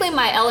 Typically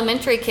my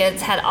elementary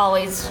kids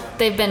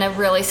they've been a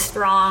really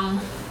strong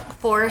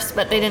force,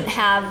 but they didn't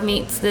have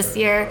meets this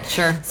year.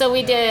 So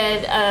we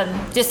did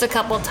just a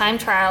couple time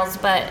trials,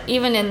 but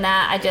even in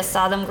that I just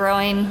saw them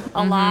growing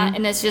a lot,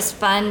 and it's just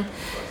fun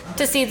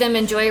to see them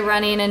enjoy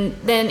running. And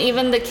then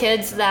even the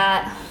kids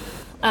that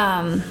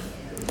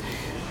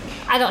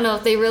I don't know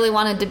if they really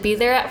wanted to be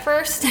there at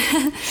first.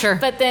 Sure.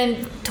 But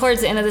then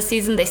towards the end of the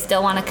season, they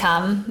still want to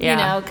come, you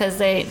know, because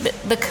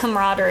the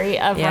camaraderie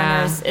of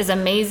runners is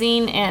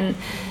amazing. And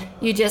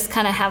you just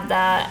kind of have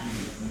that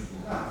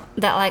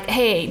like,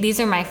 hey,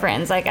 these are my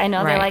friends. Like, I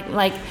know they're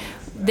like,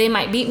 they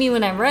might beat me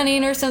when I'm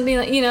running or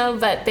something, you know,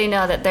 but they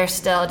know that there's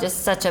still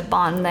just such a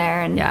bond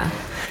there. And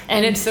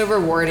and it's so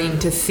rewarding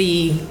to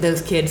see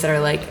those kids that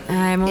are like,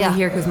 I'm only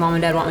here because mom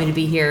and dad want me to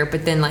be here,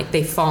 but then like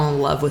they fall in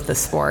love with the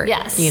sport.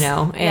 Yes. You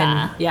know,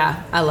 and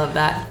I love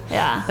that.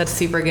 Yeah. That's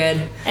super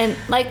good. And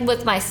like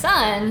with my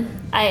son,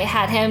 I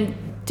had him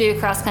do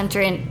cross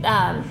country,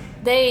 and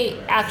they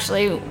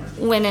actually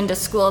went into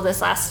school this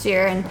last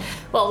year,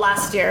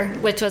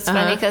 which was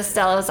funny because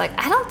Stella was like,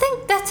 I don't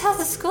think that's how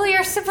the school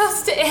year's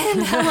supposed to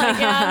end. I'm like,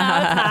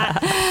 yeah,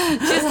 no,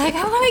 it's not. She's like,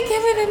 I want to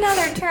give it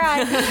another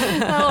try.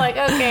 I'm like,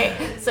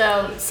 okay.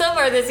 So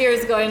far this year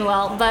is going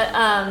well, but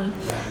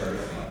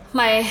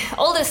my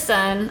oldest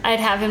son, I'd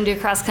have him do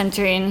cross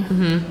country,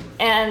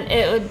 and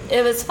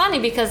it was funny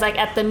because like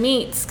at the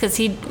meets, because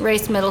he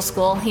raced middle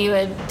school, he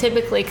would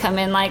typically come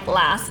in like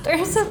last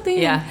or something.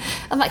 Yeah.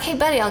 I'm like, hey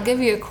buddy, I'll give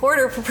you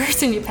 $0.25 per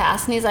person you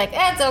pass, and he's like,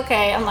 it's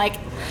okay. I'm like,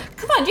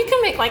 come on, you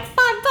can make like $5.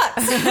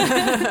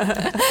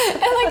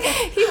 And like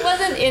he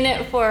wasn't in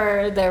it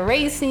for the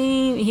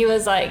racing. He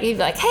was like, he'd be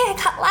like, hey, I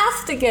got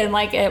last again.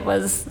 Like it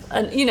was,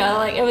 you know,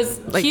 like it was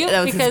like cute.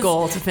 That was his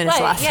goal to finish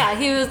last. Yeah,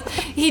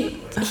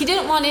 he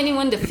didn't want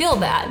anyone to feel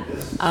bad.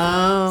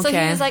 Oh, okay. So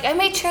he was like, I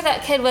made sure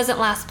that kid wasn't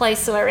last place,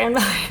 so I ran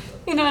by.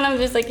 You know, and I'm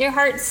just like, your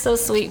heart's so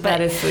sweet, but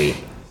that is sweet.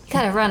 You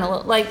gotta run a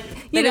little, like,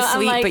 you that know, is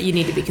sweet, I'm like, but you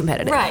need to be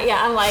competitive. Right,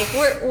 yeah. I'm like,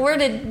 where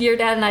did your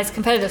dad and I's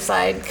competitive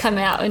side come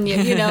out? And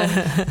you know,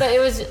 but it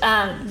was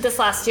this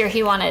last year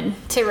he wanted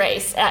to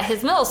race at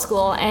his middle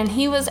school, and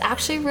he was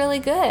actually really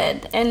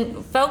good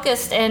and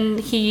focused, and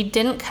he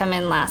didn't come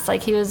in last.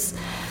 Like he was,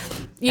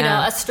 you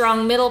know, a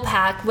strong middle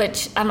pack,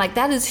 which I'm like,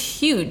 that is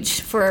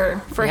huge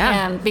for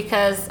him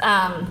because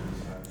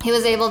he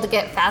was able to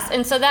get fast.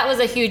 And so that was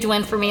a huge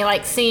win for me,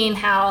 like seeing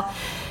how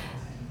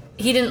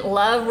he didn't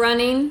love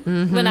running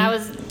when I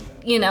was,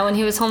 you know, when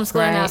he was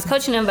homeschooling and I was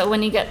coaching him. But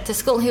when he got to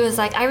school, he was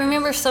like, I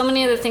remember so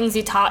many of the things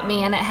you taught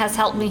me, and it has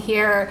helped me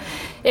here.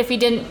 If he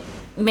didn't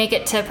make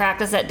it to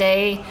practice that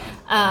day,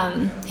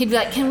 he'd be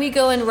like, can we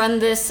go and run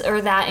this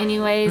or that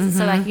anyways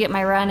so I can get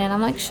my run in?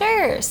 I'm like,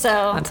 sure.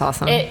 So that's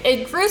awesome.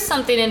 It grew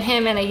something in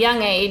him at a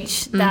young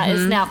age that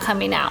is now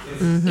coming out.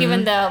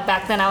 Even though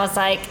back then I was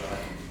like,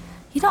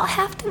 you don't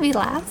have to be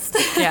last.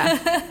 Yeah,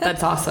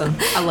 that's awesome.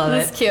 I love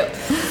it. It's cute.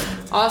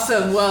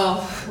 Awesome.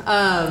 Well,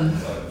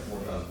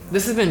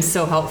 this has been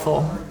so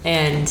helpful,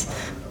 and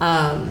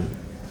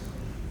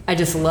I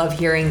just love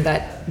hearing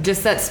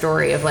that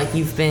story of like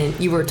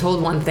you were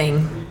told one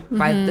thing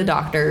by the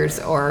doctors,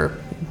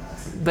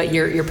 but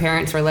your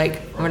parents were like,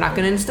 we're not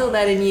going to instill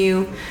that in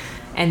you,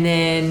 and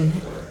then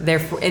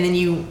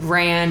you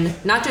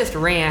not just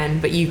ran,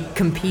 but you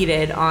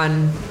competed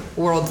on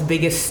world's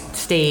biggest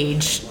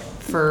stage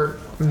for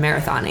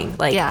marathoning.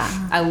 Like,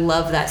 I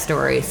love that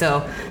story.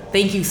 So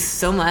thank you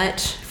so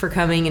much for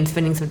coming and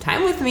spending some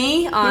time with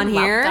me on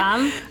here.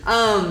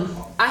 Welcome.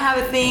 I have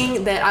a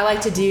thing that I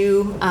like to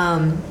do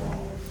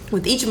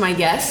with each of my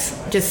guests,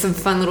 just some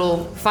fun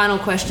little final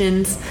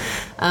questions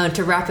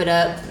to wrap it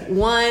up.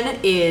 One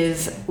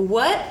is,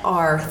 what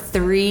are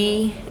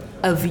 3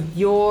 of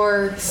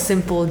your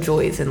simple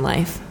joys in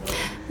life?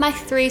 My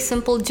 3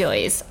 simple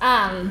joys.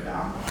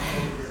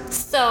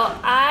 So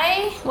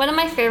one of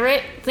my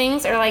favorite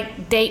things are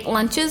like date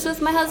lunches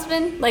with my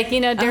husband. Like, you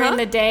know, during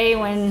the day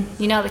when,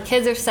 you know, the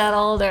kids are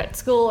settled or at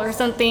school or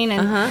something.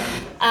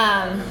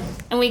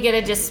 And we get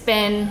to just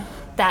spend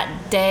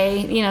that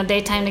day, you know,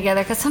 daytime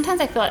together. Because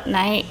sometimes I feel at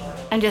night,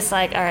 I'm just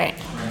like, all right,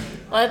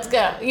 let's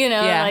go. You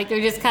know, like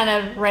you're just kind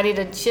of ready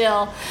to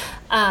chill.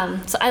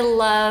 So I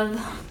love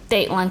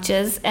date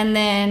lunches. And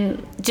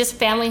then just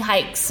family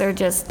hikes, or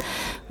just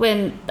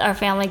when our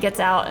family gets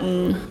out,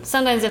 and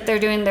sometimes if they're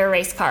doing their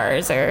race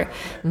cars, or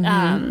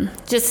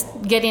just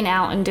getting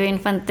out and doing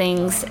fun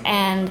things.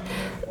 And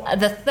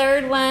the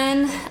third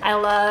one I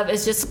love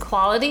is just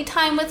quality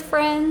time with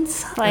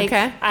friends. Like,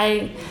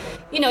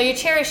 you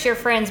cherish your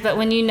friends, but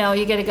when you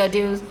get to go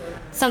do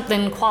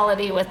something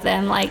quality with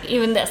them, like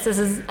even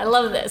I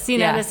love this. You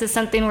know, this is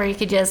something where you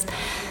could just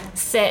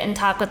sit and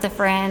talk with a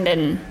friend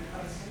and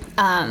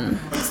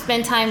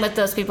spend time with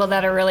those people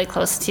that are really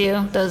close to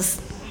you.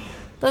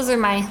 Those are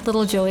my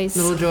little joys.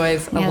 Little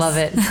joys. I love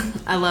it.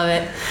 I love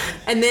it.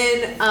 And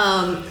then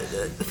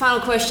the final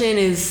question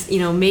is,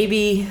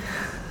 maybe,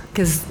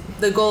 because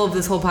the goal of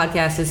this whole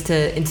podcast is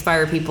to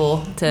inspire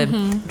people to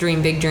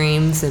dream big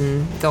dreams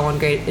and go on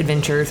great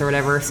adventures or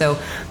whatever. So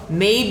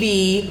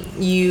maybe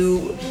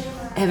you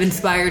have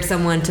inspired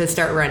someone to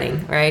start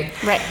running, right?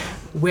 Right.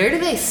 Where do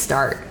they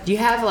start? Do you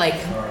have like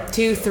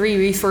 2-3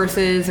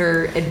 resources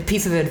or a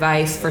piece of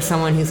advice for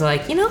someone who's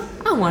like,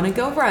 I want to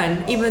go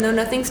run even though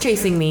nothing's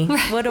chasing me?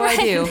 What do I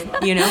do?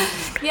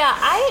 Yeah,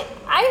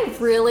 I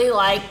really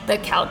like the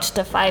Couch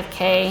to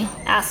 5K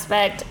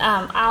aspect.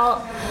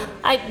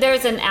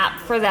 There's an app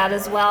for that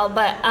as well,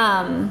 but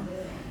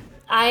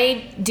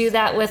I do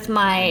that with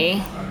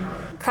my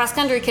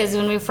cross-country kids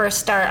when we first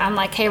start. I'm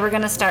like, hey, we're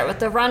going to start with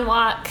the run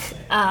walk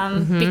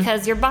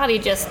because your body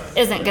just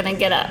isn't going to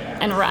get up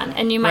and run.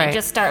 And you might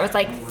just start with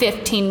like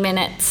 15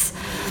 minutes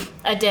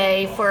a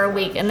day for a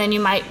week, and then you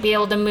might be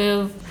able to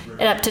move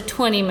it up to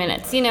 20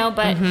 minutes, you know,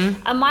 but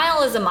a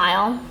mile is a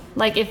mile.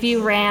 Like if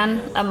you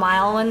ran a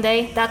mile one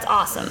day, that's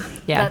awesome.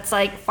 Yeah. That's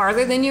like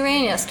farther than you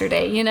ran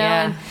yesterday, you know?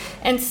 Yeah.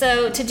 And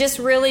so to just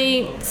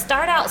really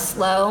start out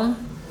slow,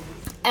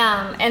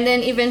 and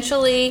then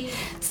eventually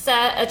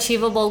set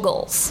achievable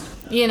goals.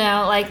 You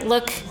know, like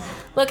look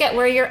at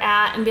where you're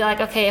at and be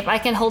like, okay, if I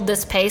can hold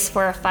this pace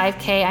for a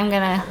 5K, I'm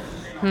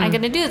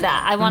gonna do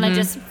that. I want to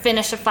just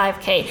finish a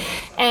 5K.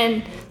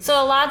 And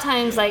so a lot of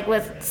times, like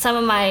with some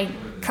of my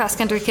cross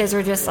country kids,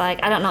 were just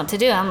like, I don't know what to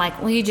do. I'm like,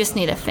 well, you just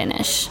need to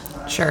finish.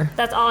 Sure.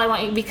 That's all I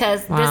want you,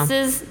 because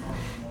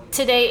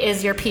today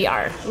is your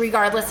PR.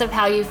 Regardless of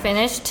how you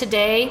finish,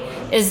 today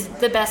is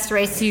the best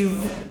race you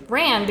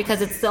ran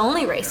because it's the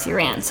only race you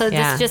ran. So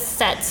this just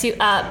sets you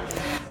up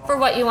for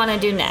what you want to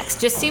do next.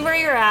 Just see where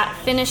you're at,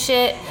 finish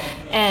it,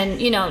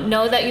 and, you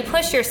know that you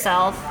push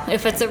yourself.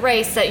 If it's a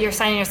race that you're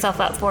signing yourself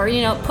up for,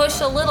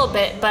 push a little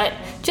bit, but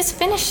just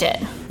finish it.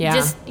 Yeah.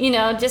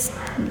 Just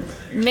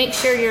make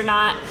sure you're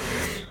not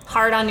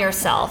hard on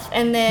yourself.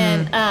 And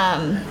then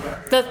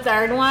the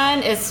third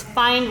one is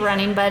find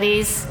running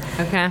buddies.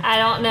 Okay. I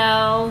don't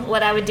know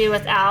what I would do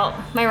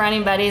without my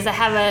running buddies. I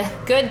have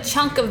a good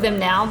chunk of them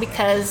now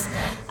because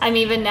I'm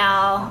even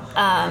now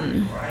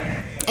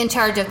in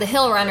charge of the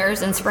hill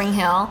runners in Spring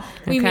Hill.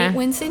 We meet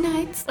Wednesday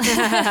nights.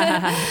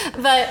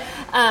 But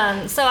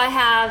so I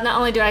have, not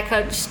only do I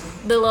coach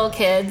the little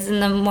kids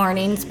in the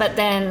mornings, but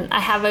then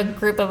I have a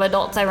group of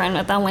adults I run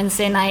with on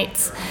Wednesday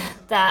nights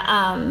that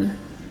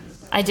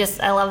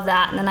I love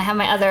that. And then I have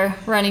my other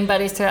running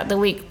buddies throughout the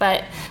week.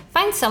 But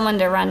find someone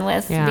to run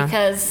with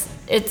because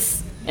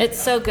it's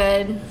so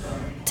good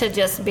to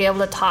just be able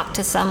to talk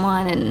to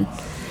someone and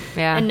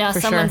know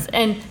someone's. Sure.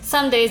 And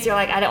some days you're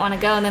like, I don't want to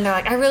go, and then they're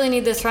like, I really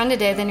need this run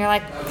today. Then you're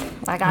like,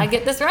 I gotta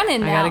get this run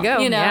in now. I gotta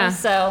go. Yeah.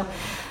 So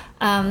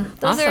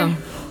those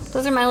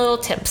are my little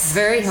tips.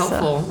 Very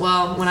helpful. So.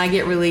 Well, when I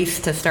get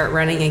released to start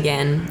running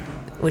again,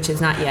 which is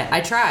not yet,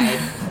 I tried.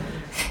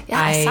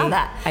 Yeah, I saw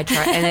that. I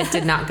tried, and it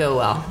did not go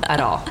well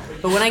at all.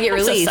 But when I get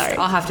released,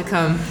 I'll have to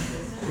come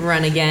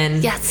run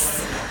again.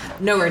 Yes.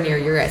 Nowhere near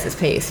your guys'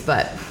 pace,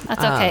 but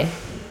that's okay.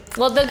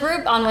 Well, the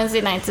group on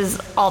Wednesday nights is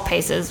all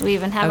paces. We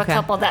even have a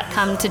couple that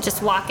come to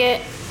just walk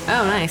it.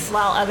 Oh, nice.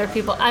 While other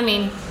people,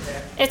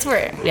 it's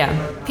where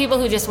people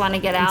who just want to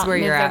get out, move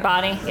their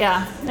body.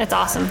 Yeah, it's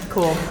awesome.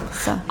 Cool.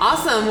 So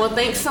awesome. Well,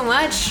 thanks so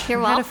much. You're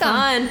welcome.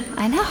 Had fun.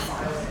 I know.